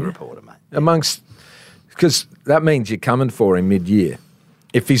there. Senior reporter, mate. Because that means you're coming for him mid-year.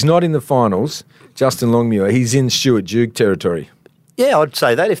 If he's not in the finals, Justin Longmuir, he's in Stuart Duke territory. Yeah, I'd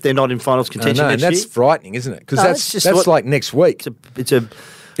say that if they're not in finals contention next year. That's frightening, isn't it? Because that's like next week.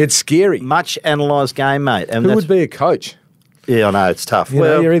 It's scary. Much analysed game, mate. And who would be a coach? Yeah, I know, it's tough.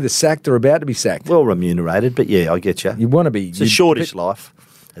 You're either sacked or about to be sacked. Well remunerated, but yeah, I get you. You want to be. It's a shortish life.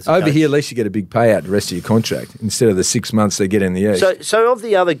 Over here, at least you get a big payout the rest of your contract instead of the 6 months they get in the East. So of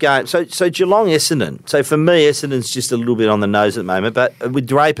the other games, so Geelong Essendon. So for me, Essendon's just a little bit on the nose at the moment, but with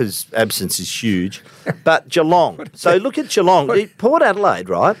Draper's absence is huge. But Geelong. So look at Geelong. Port Adelaide,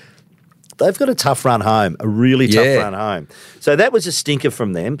 right? They've got a tough run home, a really tough run home. So that was a stinker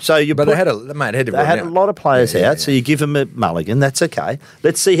from them. So they had a lot of players out. So you give them a mulligan. That's okay.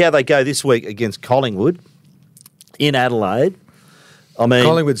 Let's see how they go this week against Collingwood in Adelaide. I mean,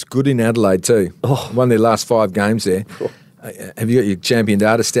 Collingwood's good in Adelaide too. Won their last 5 games there. Have you got your champion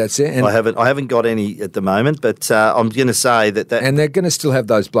data stats there? And, I haven't got any at the moment, but I'm going to say that. And they're going to still have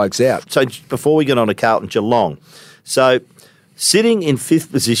those blokes out. So before we get on to Carlton, Geelong. So sitting in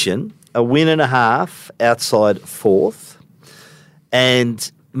 5th position, a win and a half outside 4th.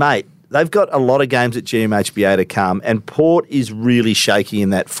 And, mate, they've got a lot of games at GMHBA to come, and Port is really shaky in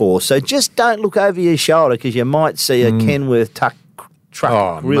that 4. So just don't look over your shoulder because you might see a Kenworth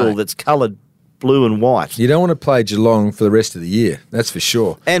truck grill that's coloured blue and white. You don't want to play Geelong for the rest of the year, that's for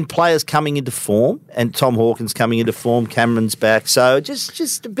sure. And players coming into form, and Tom Hawkins coming into form, Cameron's back. So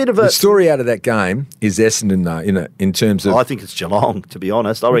just a bit of a... The story out of that game is Essendon, though, in terms of... I think it's Geelong, to be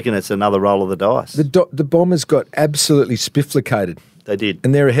honest. I reckon it's another roll of the dice. The Bombers got absolutely spifflicated. They did.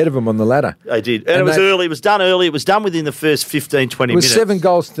 And they're ahead of them on the ladder. They did. And it was early. It was done early. It was done within the first 15, 20 minutes. It was 7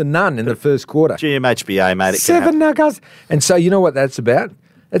 goals to none in the first quarter. GMHBA, mate. 7 nuggets. And so you know what that's about?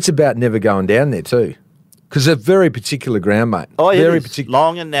 It's about never going down there too. Because they're very particular ground, mate. Oh, yeah. Very particular.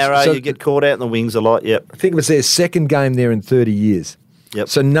 Long and narrow. So you get caught out in the wings a lot, yep. I think it was their second game there in 30 years. Yep.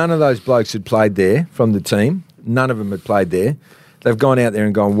 So none of those blokes had played there from the team. None of them had played there. They've gone out there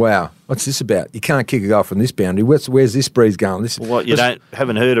and gone, wow, what's this about? You can't kick a goal from this boundary. Where's this breeze going?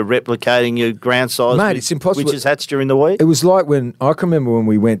 Haven't heard of replicating your ground size? Mate, it's impossible. Which is hatched during the week? It was like I can remember when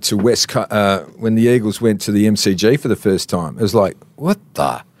we went to when the Eagles went to the MCG for the first time. It was like, what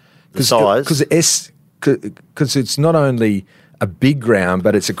the? The size? Because it's not only a big ground,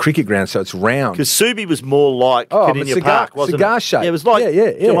 but it's a cricket ground, so it's round. Because Subi was more like Cardinia Park, wasn't cigar it? shape. Yeah, it was like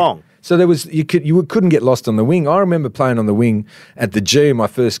Geelong. So you couldn't get lost on the wing. I remember playing on the wing at the G in my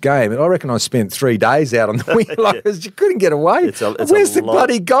first game, and I reckon I spent 3 days out on the wing. You couldn't get away. Where's the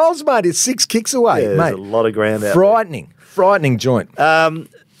bloody goals, mate? It's 6 kicks away, mate. There's a lot of ground out Frightening joint.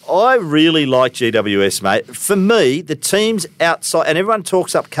 I really like GWS, mate. For me, the teams outside, and everyone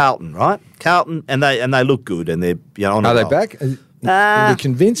talks up Carlton, right? Carlton, and they look good, and they're on. Are they back? Are you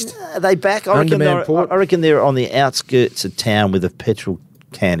convinced? Are they back? I reckon they're on the outskirts of town with a petrol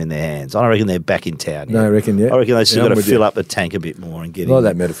can in their hands. I don't reckon they're back in town yet. No, I reckon, yeah. I reckon they still got to fill up the tank a bit more and get in. I like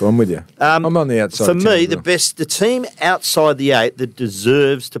that metaphor. I'm with you. I'm on the outside. For me, the team outside the 8 that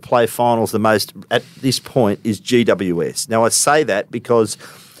deserves to play finals the most at this point is GWS. Now, I say that because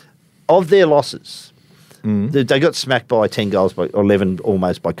of their losses, they got smacked by 10 goals by 11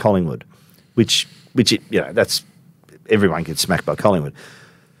 almost by Collingwood, which that's everyone gets smacked by Collingwood.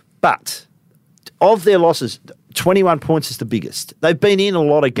 But of their losses, 21 points is the biggest. They've been in a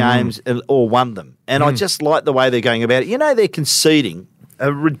lot of games or won them. And I just like the way they're going about it. They're conceding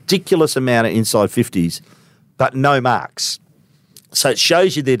a ridiculous amount of inside 50s, but no marks. So it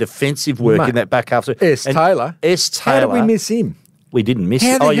shows you their defensive work in that back half. Taylor. How did we miss him? We didn't miss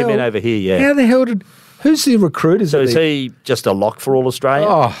him. You mean over here, yeah. How the hell who's the recruiter? So is he just a lock for all Australia?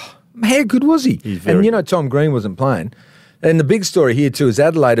 Oh, how good was he? And Tom Green wasn't playing. And the big story here too is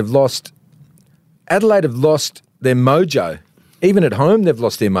Adelaide have lost their mojo. Even at home, they've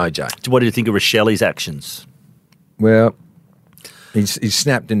lost their mojo. What do you think of Rochelli's actions? Well, he's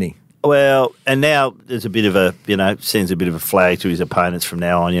snapped, didn't he? Well, and now there's a bit of a, sends a bit of a flag to his opponents from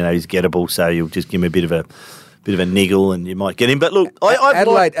now on. He's gettable, so you'll just give him a bit of a niggle and you might get him. But look,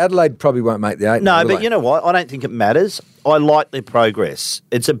 Adelaide probably won't make the 8. No, but you know what? I don't think it matters. I like their progress.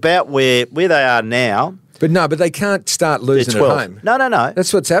 It's about where they are now. But they can't start losing at home. No.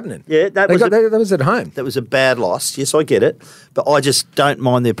 That's what's happening. Yeah, that was at home. That was a bad loss. Yes, I get it. But I just don't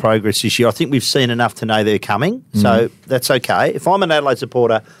mind their progress this year. I think we've seen enough to know they're coming, so that's okay. If I'm an Adelaide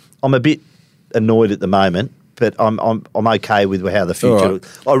supporter, I'm a bit annoyed at the moment, but I'm okay with how the future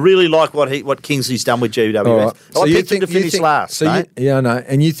looks. I really like what Kingsley's done with GWS. Right. So I picked them to finish last. So I know.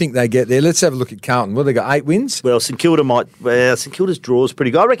 And you think they get there? Let's have a look at Carlton. Well, they got 8 wins. Well, St Kilda's draw is pretty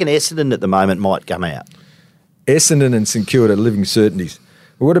good. I reckon Essendon at the moment might come out. Essendon and St Kilda living certainties.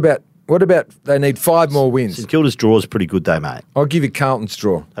 Well, what about they need 5 more wins? St Kilda's draw is pretty good though, mate. I'll give you Carlton's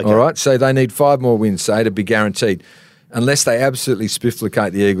draw. Okay. All right, so they need 5 more wins, say, to be guaranteed, unless they absolutely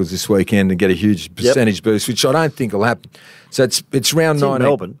spifflicate the Eagles this weekend and get a huge percentage boost, which I don't think will happen. So it's round 9.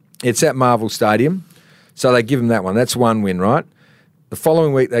 Melbourne. It's at Marvel Stadium, so they give them that one. That's 1 win, right? The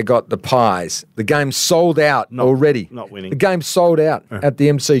following week, they got the Pies. The game's sold out already. Not winning. The game's sold out at the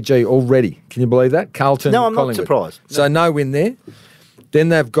MCG already. Can you believe that? Carlton, No, I'm Collingwood. not surprised. So no win there. Then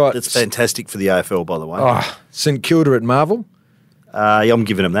they've got... That's fantastic for the AFL, by the way. St Kilda at Marvel. I'm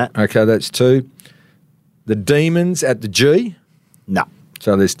giving them that. Okay, that's 2. The Demons at the G. No.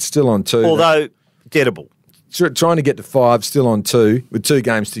 So they're still on 2. Although, gettable. Trying to get to 5, still on 2, with 2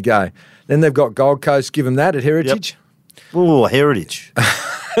 games to go. Then they've got Gold Coast, give them that at Heritage. Yep. Oh, Heritage.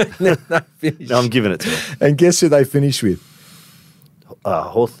 No, I'm giving it to them. And guess who they finish with?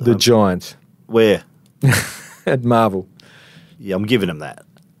 Hawthorn. The Giants. Where? At Marvel. Yeah, I'm giving them that.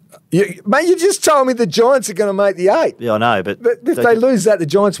 Mate, you just told me the Giants are going to make the 8. Yeah, I know, but if they lose that, the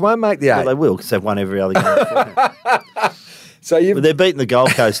Giants won't make the 8. Well, they will because they've won every other game. So But they're beating the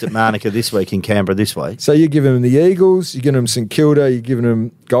Gold Coast at Manuka this week in Canberra this week. So you're giving them the Eagles, you're giving them St Kilda, you're giving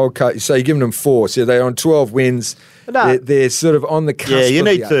them Gold Coast. So you're giving them 4. So they're on 12 wins. No. They're sort of on the cusp. Yeah, you of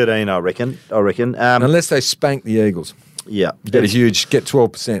need the 13, I reckon. Unless they spank the Eagles. Yeah. Get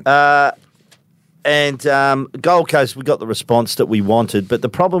 12%. And Gold Coast, we got the response that we wanted. But the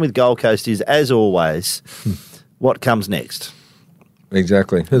problem with Gold Coast is, as always, what comes next?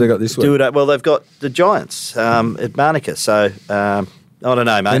 Exactly. Who they got this week? Well, they've got the Giants at Manuka. So, I don't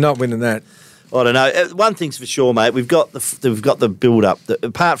know, mate. They're not winning that. I don't know. One thing's for sure, mate. We've got the build-up.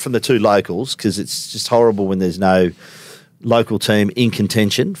 Apart from the 2 locals, because it's just horrible when there's no local team in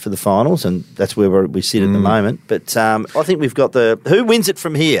contention for the finals, and that's where we sit at the moment. But I think we've got who wins it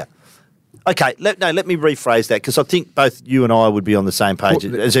from here? Okay, let me rephrase that, because I think both you and I would be on the same page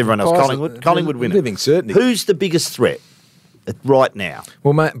as everyone else. Collingwood win it. Living certainty. Who's the biggest threat right now?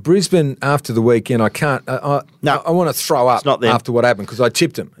 Well, mate, Brisbane after the weekend, I can't. I want to throw up after what happened because I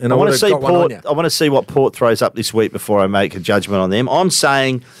tipped them, and I want to see Port. I want to see what Port throws up this week before I make a judgment on them. I'm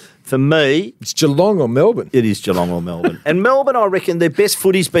saying, for me, it's Geelong or Melbourne. It is Geelong or Melbourne, and Melbourne, I reckon their best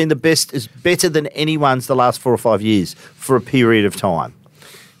footy's been is better than anyone's the last 4 or 5 years for a period of time.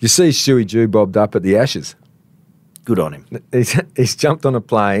 You see Stewie Jew bobbed up at the Ashes. Good on him. He's jumped on a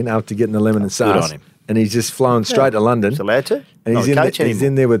plane after getting the lemon and sauce. Good on him. And he's just flown straight to London. He's allowed to. And he's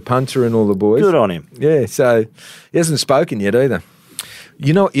in there with Punter and all the boys. Good on him. Yeah, so he hasn't spoken yet either.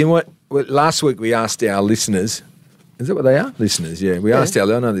 You know what? Last week we asked our listeners. Is that what they are? Listeners, yeah. We asked I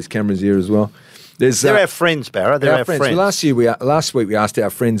know there's cameras here as well. They're our friends, Barra. They're our friends. Well, last week we asked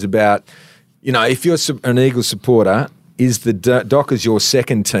our friends about, if you're an Eagles supporter, is the Dockers your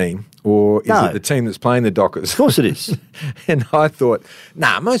second team, or is it the team that's playing the Dockers? Of course it is. And I thought,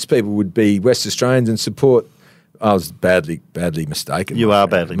 most people would be West Australians and support. I was badly mistaken. You are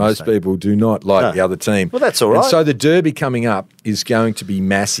badly Most mistaken. people do not like the other team. Well, that's all right. And so the derby coming up is going to be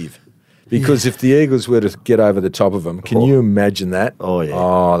massive. Because if the Eagles were to get over the top of them, can you imagine that? Oh, yeah.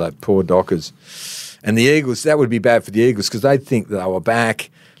 Oh, that poor Dockers. And the Eagles, that would be bad for the Eagles because they'd think that they were back.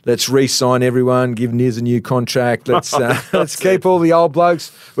 Let's re-sign everyone, give Niz a new contract. Let's keep all the old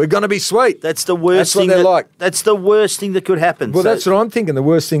blokes. We're going to be sweet. That's the worst thing. That's the worst thing that could happen. Well, that's what I'm thinking, the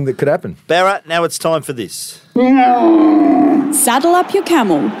worst thing that could happen. Barra, now it's time for this. Saddle up your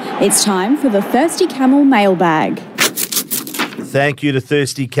camel. It's time for the Thirsty Camel mailbag. Thank you to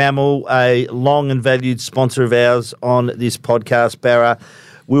Thirsty Camel, a long and valued sponsor of ours on this podcast, Barra.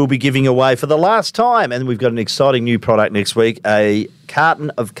 We'll be giving away for the last time, and we've got an exciting new product next week, a carton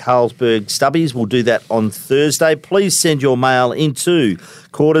of Carlsberg Stubbies. We'll do that on Thursday. Please send your mail into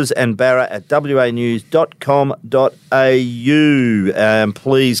quartersandbarra@wanews.com.au.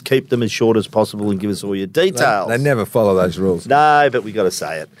 Please keep them as short as possible and give us all your details. They never follow those rules. No, but we got to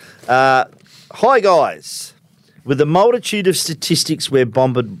say it. Hi, guys. With the multitude of statistics we're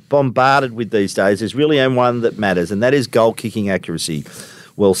bombarded with these days, there's really only one that matters, and that is goal-kicking accuracy.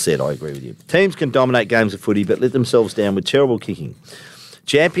 Well said, I agree with you. Teams can dominate games of footy, but let themselves down with terrible kicking.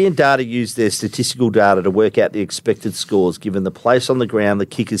 Champion Data use their statistical data to work out the expected scores, given the place on the ground the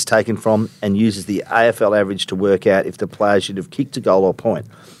kick is taken from, and uses the AFL average to work out if the player should have kicked a goal or point.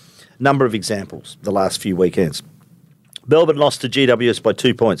 Number of examples the last few weekends. Melbourne lost to GWS by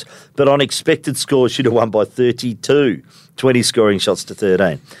 2 points, but on expected scores should have won by 32, 20 scoring shots to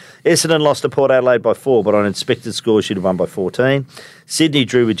 13. Essendon lost to Port Adelaide by 4, but on expected scores should have won by 14. Sydney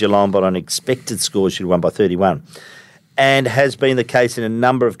drew with Geelong, but on expected scores should have won by 31. And has been the case in a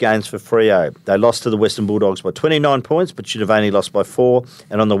number of games for Freo. They lost to the Western Bulldogs by 29 points, but should have only lost by 4.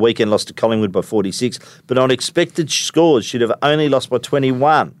 And on the weekend lost to Collingwood by 46, but on expected scores should have only lost by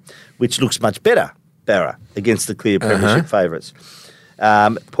 21, which looks much better, Barra, against the clear premiership favourites.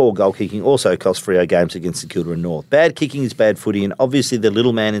 Poor goal kicking also cost Freo games against St Kilda and North. Bad kicking is bad footy, and obviously the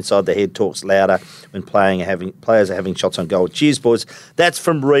little man inside the head talks louder when players are having shots on goal. Cheers, boys. That's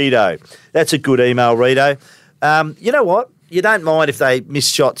from Rito. That's a good email, Rito. You know what? You don't mind if they miss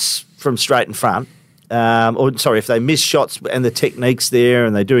shots from straight in front, if they miss shots and the technique's there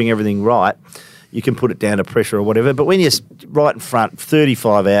and they're doing everything right, you can put it down to pressure or whatever. But when you're right in front,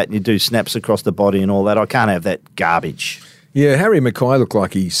 35 out, and you do snaps across the body and all that, I can't have that garbage. Yeah, Harry Mackay looked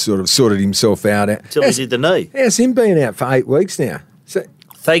like he sort of sorted himself out. Until he did the knee. How's him been out for 8 weeks now? So,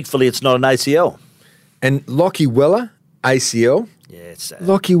 thankfully, it's not an ACL. And Lockie Weller, ACL. Yeah, it's sad.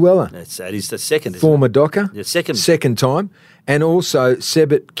 Lockie Weller. It's sad. He's the second, former Docker. Yeah, second. Second time. And also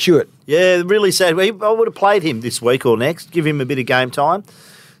Sebit Kewett. Yeah, really sad. I would have played him this week or next, give him a bit of game time.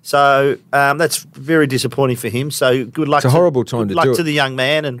 So that's very disappointing for him. So good luck. It's a horrible time to do it. Good luck to the young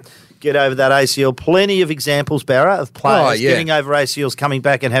man and get over that ACL. Plenty of examples, Barra, of players getting over ACLs, coming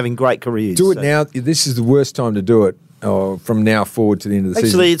back and having great careers. Do it now. This is the worst time to do it. From now forward to the end of the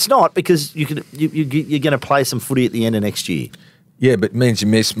season. Actually, it's not, because you're going to play some footy at the end of next year. Yeah, but it means you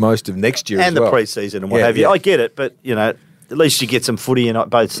miss most of next year and as well. the pre-season and what have you. I get it, but at least you get some footy in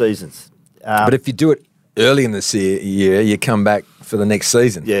both seasons. But if you do it early in the year, you come back for the next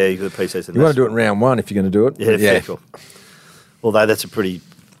season. Yeah, you got the pre-season. You want to do it in round one if you're going to do it. Yeah, fair call. Although that's a pretty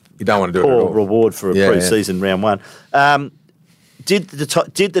you don't want to do it at all. Reward for a pre-season round one. Did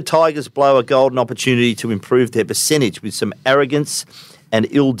the Tigers blow a golden opportunity to improve their percentage with some arrogance and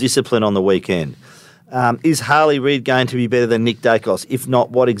ill discipline on the weekend? Is Harley Reid going to be better than Nick Dacos? If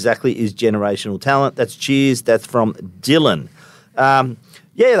not, what exactly is generational talent? That's cheers. That's from Dylan.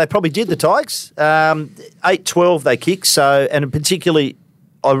 Yeah, they probably did, the Tigers. 8-12 they kicked. So, and particularly,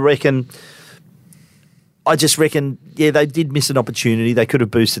 I just reckon, they did miss an opportunity. They could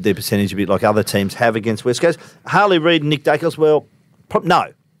have boosted their percentage a bit like other teams have against West Coast. Harley Reid and Nick Dacos, well, no.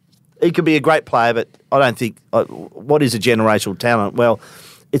 He could be a great player, but I don't think, what is a generational talent? Well,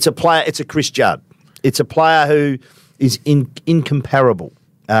 it's a player, it's a Chris Judd. It's a player who is incomparable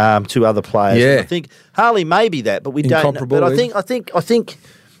to other players. Yeah. And I think Harley may be that, but we don't know. But I think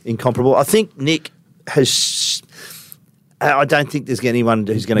incomparable. I think Nick has... I don't think there's anyone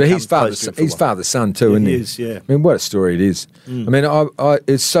who's going to come close to him. He's father's son too, isn't he? He is, yeah. I mean, what a story it is. I mean,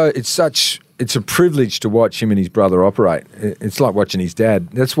 it's a privilege to watch him and his brother operate. It's like watching his dad.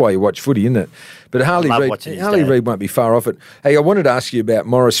 That's why you watch footy, isn't it? But Harley Reid won't be far off it. Hey, I wanted to ask you about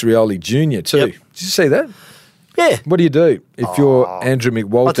Maurice Rioli Jr. too. Yep. Did you see that? Yeah. What do you do if you're Andrew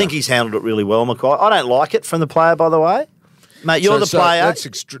McWalter? I think he's handled it really well, Mackay. I don't like it from the player, by the way. Mate, you're the player.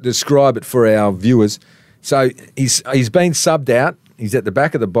 Let's describe it for our viewers. So he's been subbed out. He's at the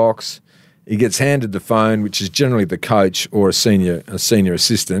back of the box. He gets handed the phone, which is generally the coach or a senior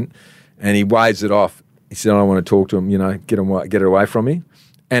assistant, and he waves it off. He said, "I don't want to talk to him. Get it away from me."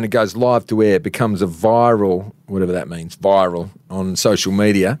 And it goes live to air. It becomes a viral, whatever that means, viral on social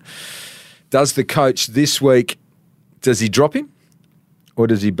media. Does the coach this week? Does he drop him, or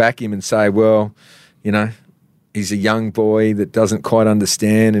does he back him and say, "Well, he's a young boy that doesn't quite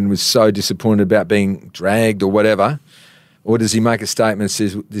understand and was so disappointed about being dragged or whatever"? Or does he make a statement that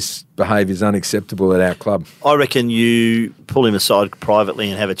says this behaviour is unacceptable at our club? I reckon you pull him aside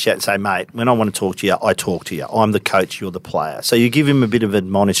privately and have a chat and say, "Mate, when I want to talk to you, I talk to you. I'm the coach, you're the player." So you give him a bit of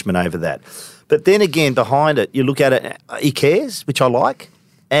admonishment over that. But then again, behind it, you look at it, he cares, which I like.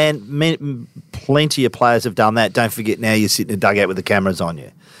 And plenty of players have done that. Don't forget, now you're sitting in a dugout with the cameras on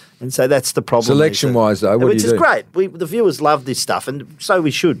you. And so that's the problem. Selection-wise, though, what do you do? Which is great. The viewers love this stuff, and so we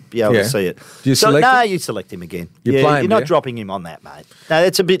should be able to see it. Do you select him? No, you select him again. You're not dropping him on that, mate. No,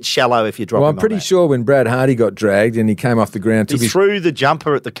 that's a bit shallow if you drop him on that. Well, I'm pretty sure when Brad Hardy got dragged and he came off the ground... He threw the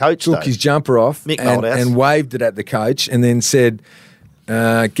jumper at the coach, Took his jumper off and waved it at the coach and then said,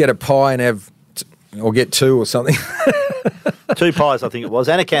 get a pie and have... or get two or something. 2 pies, I think it was,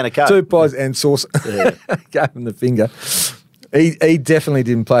 and a can of Coke. 2 pies and sauce. Yeah. Gave him the finger. He definitely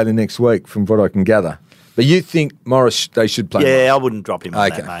didn't play the next week, from what I can gather. But you think Morris, they should play? Yeah, Morris? I wouldn't drop him on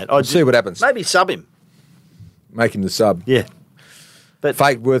that, mate. I'd see what happens. Maybe sub him. Make him the sub. Yeah. But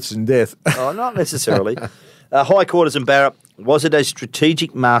fate worse than death. Oh, not necessarily. High Quarters and Barrett, was it a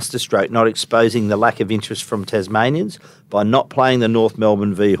strategic masterstroke not exposing the lack of interest from Tasmanians by not playing the North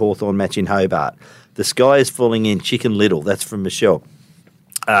Melbourne v Hawthorn match in Hobart? The sky is falling in, Chicken Little. That's from Michelle.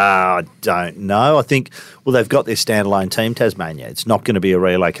 I don't know. I think, they've got their standalone team, Tasmania. It's not going to be a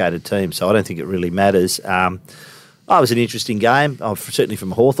relocated team, so I don't think it really matters. It was an interesting game. Certainly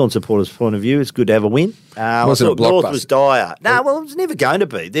from a Hawthorn supporter's point of view, it's good to have a win. Was it a blockbuster? North was dire. No, it was never going to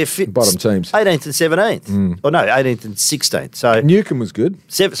be. They're bottom teams. 18th and 17th. Oh, no, 18th and 16th. So Newcombe was good.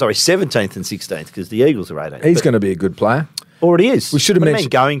 17th and 16th, because the Eagles are 18th. He's going to be a good player. Already is. We should have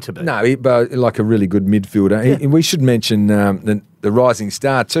mentioned going to be. No, but like a really good midfielder. Yeah. We should mention the rising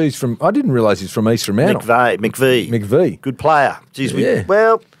star too. I didn't realise he's from East Fremantle. McVee. Good player.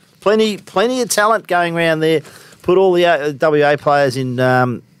 Jeez, plenty of talent going around there. Put all the WA players in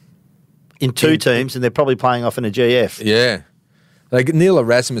 2 teams, and they're probably playing off in a GF. Yeah. Neil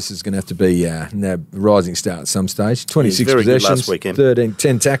Erasmus is going to have to be rising star at some stage. 26 possessions,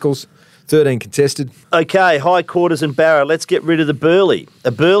 10 tackles. 13 contested. Okay, High Quarters and Barra, let's get rid of the Burley.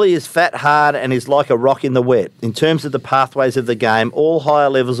 A Burley is fat, hard and is like a rock in the wet. In terms of the pathways of the game, all higher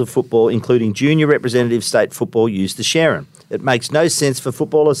levels of football, including junior representative state football, use the Sharon. It makes no sense for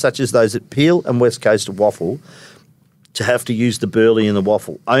footballers such as those at Peel and West Coast to waffle to have to use the Burley and the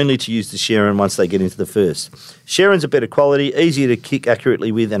Waffle, only to use the Sharon once they get into the first. Sharon's a better quality, easier to kick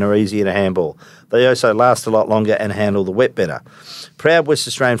accurately with and are easier to handball. They also last a lot longer and handle the wet better. Proud West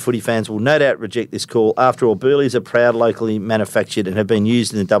Australian footy fans will no doubt reject this call. After all, Burleys are proud, locally manufactured and have been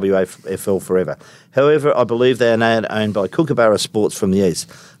used in the WAFL forever. However, I believe they are now owned by Kookaburra Sports from the east.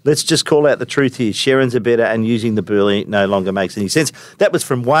 Let's just call out the truth here. Sharon's are better and using the Burley no longer makes any sense. That was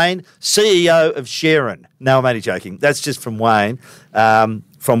from Wayne, CEO of Sharon. No, I'm only joking. That's just from Wayne,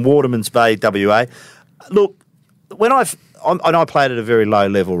 from Waterman's Bay, WA. Look, I played at a very low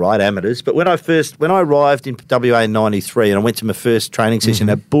level, right, amateurs, but when I arrived in WA in 93 and I went to my first training session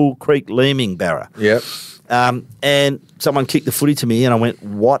at Bull Creek Leeming, Barra. Yep. And someone kicked the footy to me and I went,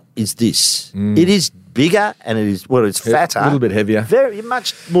 what is this? It is bigger and it's fatter. A little bit heavier. Very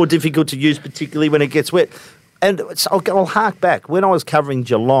much more difficult to use, particularly when it gets wet. And I'll hark back. When I was covering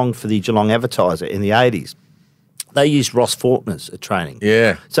Geelong for the Geelong Advertiser in the 80s, they used Ross Faulkners at training.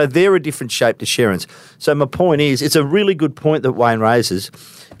 Yeah. So they're a different shape to Sharon's. So my point is, it's a really good point that Wayne raises.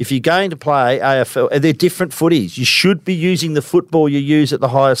 If you're going to play AFL, they're different footies. You should be using the football you use at the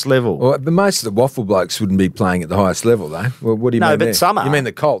highest level. Well, but most of the waffle blokes wouldn't be playing at the highest level, though. Well, what do you mean? No, but there? some are. You mean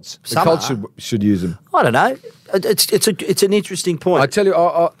the Colts? The Colts should use them. I don't know. It's an interesting point. I tell you,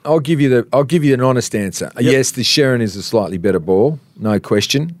 I'll give you an honest answer. Yep. Yes, the Sharon is a slightly better ball, no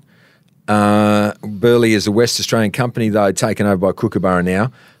question. Burley is a West Australian company, though, taken over by Kookaburra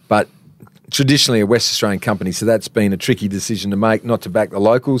now, but traditionally a West Australian company, so that's been a tricky decision to make, not to back the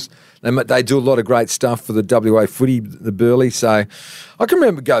locals. They do a lot of great stuff for the WA footy, the Burley, so I can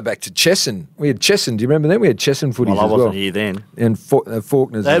remember go back to Chesson. We had Chesson, do you remember that? We had Chesson footies as well. I wasn't here then. And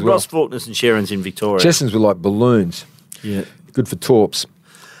Faulkners They had as well. Ross Faulkners and Sharon's in Victoria. Chessons were like balloons. Yeah. Good for torps.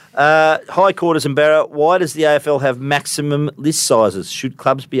 High Quarters and Barra, why does the AFL have maximum list sizes? Should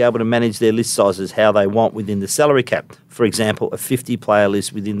clubs be able to manage their list sizes how they want within the salary cap? For example, a 50-player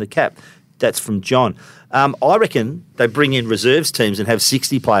list within the cap. That's from John. I reckon they bring in reserves teams and have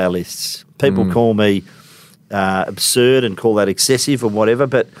 60-player lists. People call me absurd and call that excessive or whatever,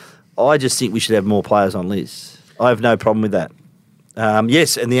 but I just think we should have more players on lists. I have no problem with that.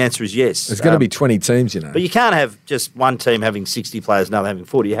 Yes, and the answer is yes. There's going to be 20 teams, you know. But you can't have just one team having 60 players, another having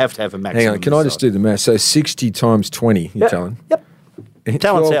 40. You have to have a maximum. Hang on, can I just do the math? So 60 times 20, you're telling? Yep.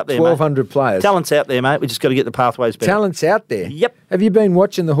 Talent's out there, 1,200 players. Talent's out there, mate. We just got to get the pathways better. Talent's out there? Yep. Have you been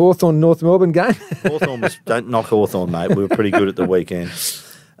watching the Hawthorn North Melbourne game? Don't knock Hawthorn, mate. We were pretty good at the weekend.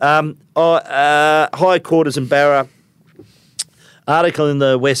 High Quarters and Barra. Article in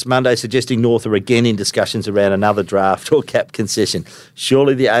the West Monday suggesting North are again in discussions around another draft or cap concession.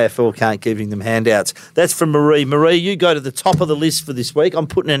 Surely the AFL can't giving them handouts. That's from Marie. Marie, you go to the top of the list for this week. I'm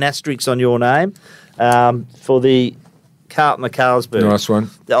putting an asterisk on your name for the Carlton of Carlsberg. Nice one.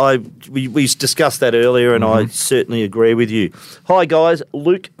 We discussed that earlier, and I certainly agree with you. Hi, guys.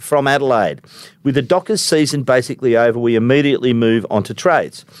 Luke from Adelaide. With the Dockers season basically over, we immediately move on to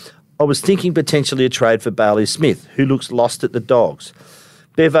trades. I was thinking potentially a trade for Bailey Smith, who looks lost at the Dogs.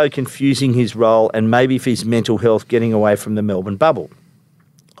 Bevo confusing his role and maybe for his mental health getting away from the Melbourne bubble.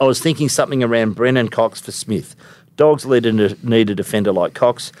 I was thinking something around Brennan Cox for Smith. Dogs need a defender like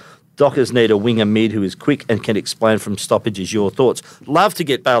Cox. Dockers need a winger mid who is quick and can explain from stoppages. Your thoughts? Love to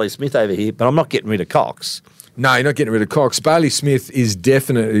get Bailey Smith over here, but I'm not getting rid of Cox. No, you're not getting rid of Cox. Bailey Smith is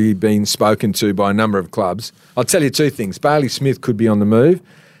definitely being spoken to by a number of clubs. I'll tell you two things. Bailey Smith could be on the move.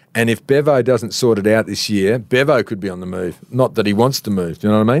 And if Bevo doesn't sort it out this year, Bevo could be on the move. Not that he wants to move. Do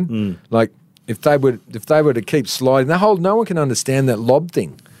you know what I mean? Like if they were to keep sliding, no one can understand that Lob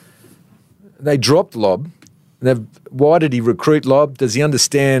thing. They dropped Lob. Why did he recruit Lob? Does he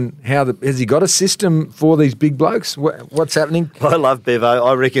understand has he got a system for these big blokes? What's happening? I love Bevo.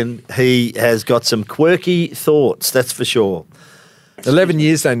 I reckon he has got some quirky thoughts. That's for sure. 11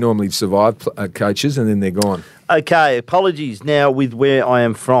 years they normally survive coaches, and then they're gone. Okay, apologies now with where I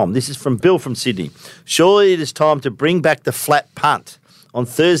am from. This is from Bill from Sydney. Surely it is time to bring back the flat punt. On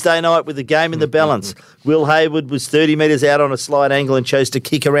Thursday night with the game in the balance, Will Hayward was 30 metres out on a slight angle and chose to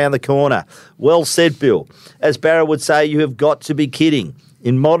kick around the corner. Well said, Bill. As Barra would say, you have got to be kidding.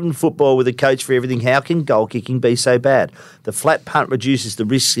 In modern football with a coach for everything, how can goal kicking be so bad? The flat punt reduces the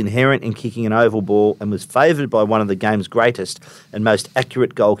risks inherent in kicking an oval ball and was favoured by one of the game's greatest and most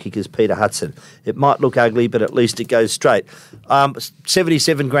accurate goal kickers, Peter Hudson. It might look ugly, but at least it goes straight.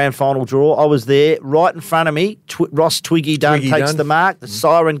 77 grand final draw. I was there. Right in front of me, Ross Twiggy takes the mark. The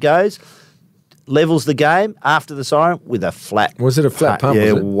siren goes. Levels the game after the siren with a flat. Was it a flat punt?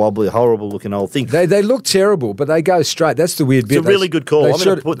 Yeah, was it? wobbly, horrible looking old thing. They look terrible, but they go straight. That's the weird bit. It's a really good call. I'm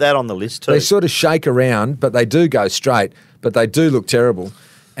going to put that on the list too. They sort of shake around, but they do go straight, but they do look terrible.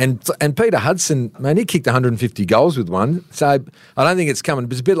 And Peter Hudson, man, he kicked 150 goals with one. So I don't think it's coming.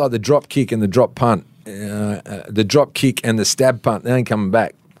 It's a bit like the drop kick and the drop punt. The drop kick and the stab punt, they ain't coming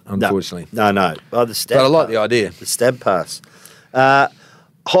back, unfortunately. No. Oh, the stab But I like pass. the idea. The stab pass.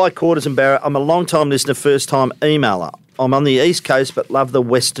 Hi, Quarters and Barra. I'm a long-time listener, first-time emailer. I'm on the East Coast, but love the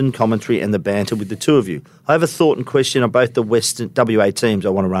Western commentary and the banter with the two of you. I have a thought and question on both the Western WA teams I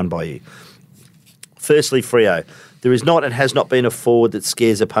want to run by you. Firstly, Freo. There is not and has not been a forward that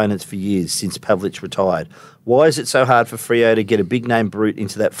scares opponents for years since Pavlich retired. Why is it so hard for Freo to get a big-name brute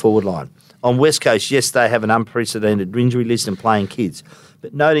into that forward line? On West Coast, yes, they have an unprecedented injury list and playing kids.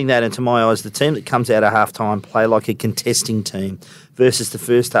 But noting that, and to my eyes, the team that comes out at half-time play like a contesting team versus the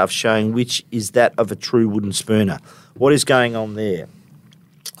first half showing which is that of a true wooden spooner. What is going on there?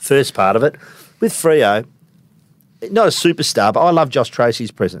 First part of it, with Freo, not a superstar, but I love Josh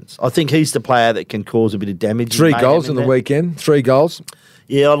Tracy's presence. I think he's the player that can cause a bit of damage. 3 goals on the weekend. 3 goals.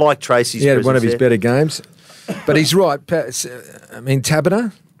 Yeah, I like Tracy's presence. He had one of his better games. But he's right. I mean,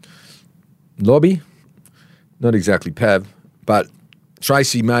 Tabiner, Lobby, not exactly Pav, but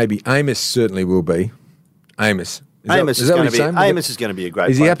Tracy maybe. Amos certainly will be. Amos. Amos is going to be a great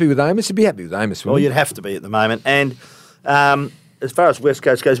player. Is he happy with Amos? He'd be happy with Amos, Well, wouldn't you'd have to be at the moment. And as far as West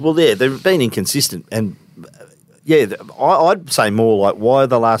Coast goes, well, they've been inconsistent. And, I'd say more like, why have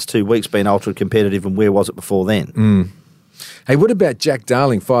the last 2 weeks been ultra competitive and where was it before then? Hey, what about Jack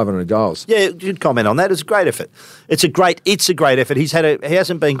Darling, 500 goals? Yeah, you'd comment on that. It's a great effort. It's a great effort. He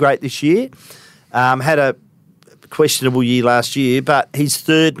hasn't been great this year. Had a questionable year last year, but he's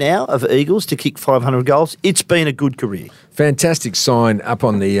third now of Eagles to kick 500 goals. It's been a good career. Fantastic sign up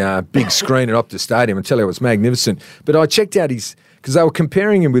on the big screen at Optus Stadium. I tell you, it was magnificent. But I checked out because they were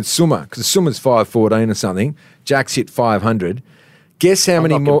comparing him with Summer, because Summer's 514 or something. Jack's hit 500. Guess how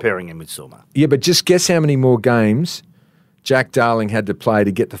many more? Comparing him with Summer. Yeah, but just guess how many more games Jack Darling had to play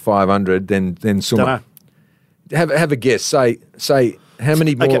to get to 500 than Summer. Have a guess. Say how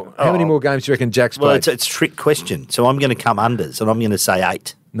many more? Okay. How many more games do you reckon Jack's played? Well, it's a trick question, so I'm going to come unders, and I'm going to say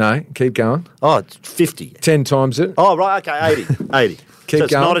 8. No, keep going. Oh, it's 50. 10 times it. Oh, right, okay, 80. 80. Keep so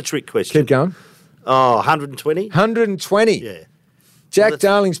it's going. not a trick question. Keep going. Oh, 120? 120. Yeah. Jack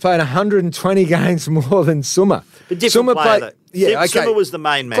Darling's played 120 games more than Summer. But different Summer player, played, though. yeah, okay. Summer was the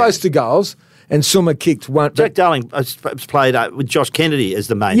main man. Close to goals, and Summer kicked one. Jack Darling has played with Josh Kennedy as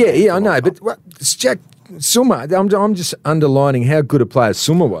the main man. Yeah, I know, but it's Jack Summer, I'm just underlining how good a player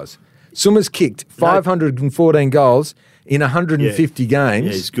Summer was. Summer's kicked 514 goals in 150 games.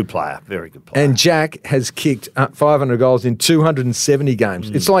 Yeah, he's a good player, very good player. And Jack has kicked 500 goals in 270 games.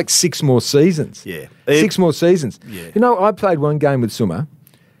 It's like 6 more seasons. Yeah. 6 more seasons. Yeah. You know, I played one game with Summer.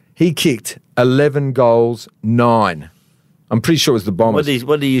 He kicked 11 goals, 9. I'm pretty sure it was the Bombers.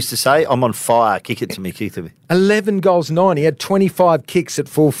 What did he used to say? I'm on fire. Kick it to me. Kick it to me. 11 goals, 9. He had 25 kicks at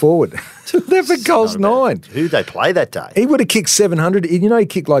full forward. 11 goals, 9. Who'd they play that day? He would have kicked 700. You know, he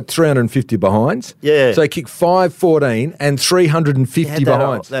kicked like 350 behinds. Yeah. So he kicked 514 and 350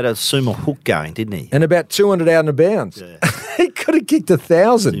 behinds. That a sumo hook going, didn't he? And about 200 out of bounds. Yeah. He could have kicked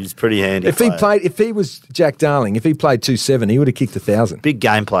 1,000. He was pretty handy. If he was Jack Darling, if he played 2-7, he would have kicked 1,000. Big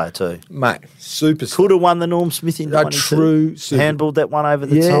game player too. Mate, super. Could have won the Norm Smith in 92. True super. Handballed that one over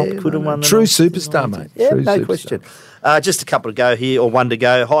the top. Could have won the true Norm superstar, Smith. mate. Yeah, True no superstar. question. Just a couple to go here, or one to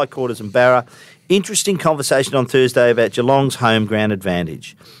go. Hi, Quarters and Barra. Interesting conversation on Thursday about Geelong's home ground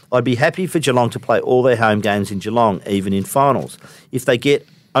advantage. I'd be happy for Geelong to play all their home games in Geelong, even in finals, if they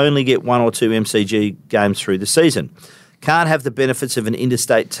only get 1 or 2 MCG games through the season. Can't have the benefits of an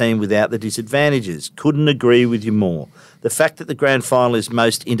interstate team without the disadvantages. Couldn't agree with you more. The fact that the grand final is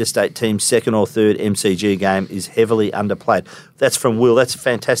most interstate teams' second or third MCG game is heavily underplayed. That's from Will. That's a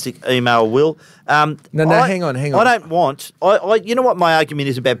fantastic email, Will. No, hang on. I don't want... you know what my argument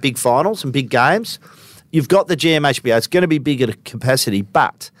is about big finals and big games? You've got the GMHBA. It's going to be big at a capacity,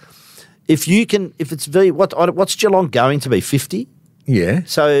 but if it's what's Geelong going to be, 50? Yeah.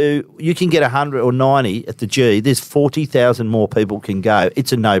 So you can get 100 or 90 at the G. There's 40,000 more people can go.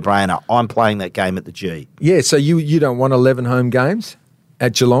 It's a no-brainer. I'm playing that game at the G. Yeah, so you don't want 11 home games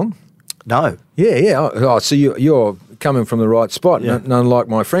at Geelong? No. Yeah. Oh, so you're coming from the right spot, none like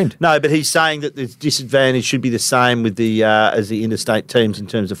my friend. No, but he's saying that the disadvantage should be the same with the as the interstate teams in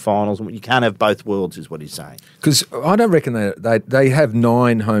terms of finals. You can't have both worlds, is what he's saying. Because I don't reckon they have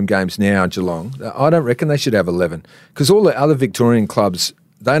 9 home games now, Geelong. I don't reckon they should have 11. Because all the other Victorian clubs,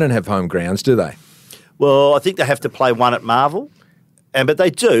 they don't have home grounds, do they? Well, I think they have to play one at Marvel. But they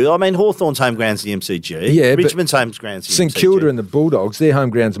do. I mean, Hawthorn's home ground's the MCG. Yeah, but Richmond's home ground's the St MCG. Kilda and the Bulldogs, their home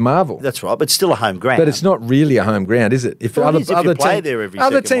ground's Marvel. That's right, but still a home ground. But it's not really a home ground, is it? If Well, it is if you play there every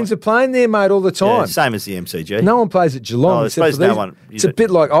other second teams one. are playing there, mate, all the time. Yeah, same as the MCG. No one plays at Geelong. Oh, I except for suppose no these. one- It's a bit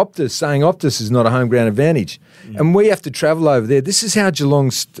like Optus, saying Optus is not a home ground advantage. And we have to travel over there. This is how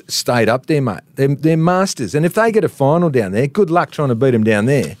Geelong stayed up there, mate. They're masters. And if they get a final down there, good luck trying to beat them down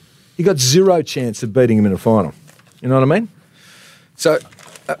there. You got zero chance of beating them in a final. You know what I mean? So,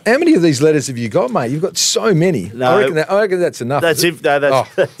 how many of these letters have you got, mate? You've got so many. No. I reckon that's enough. That's it. No, that's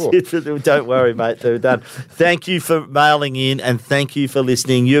Oh. it. Don't worry, mate. They're done. Thank you for mailing in and thank you for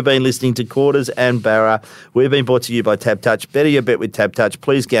listening. You've been listening to Quarters and Barra. We've been brought to you by Tab Touch. Better your bet with Tab Touch.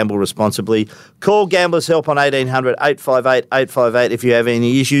 Please gamble responsibly. Call Gamblers Help on 1800 858 858 if you have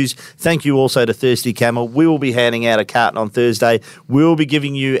any issues. Thank you also to Thirsty Camel. We will be handing out a carton on Thursday. We'll be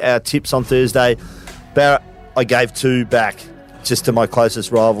giving you our tips on Thursday. Barra, I gave 2 back. Just to my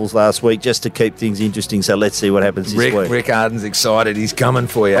closest rivals last week, just to keep things interesting. So let's see what happens this week. Rick Arden's excited. He's coming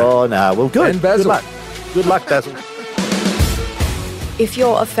for you. Oh, no. Well, good. And Basil. Good luck. Good luck, Basil. If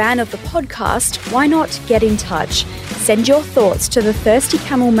you're a fan of the podcast, why not get in touch? Send your thoughts to the Thirsty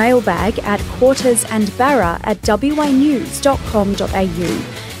Camel mailbag at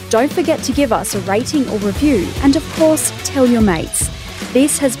quartersandbarra@wanews.com.au. Don't forget to give us a rating or review, and of course, tell your mates.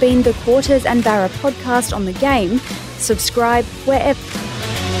 This has been the Quarters and Barra podcast on the Game. Subscribe wherever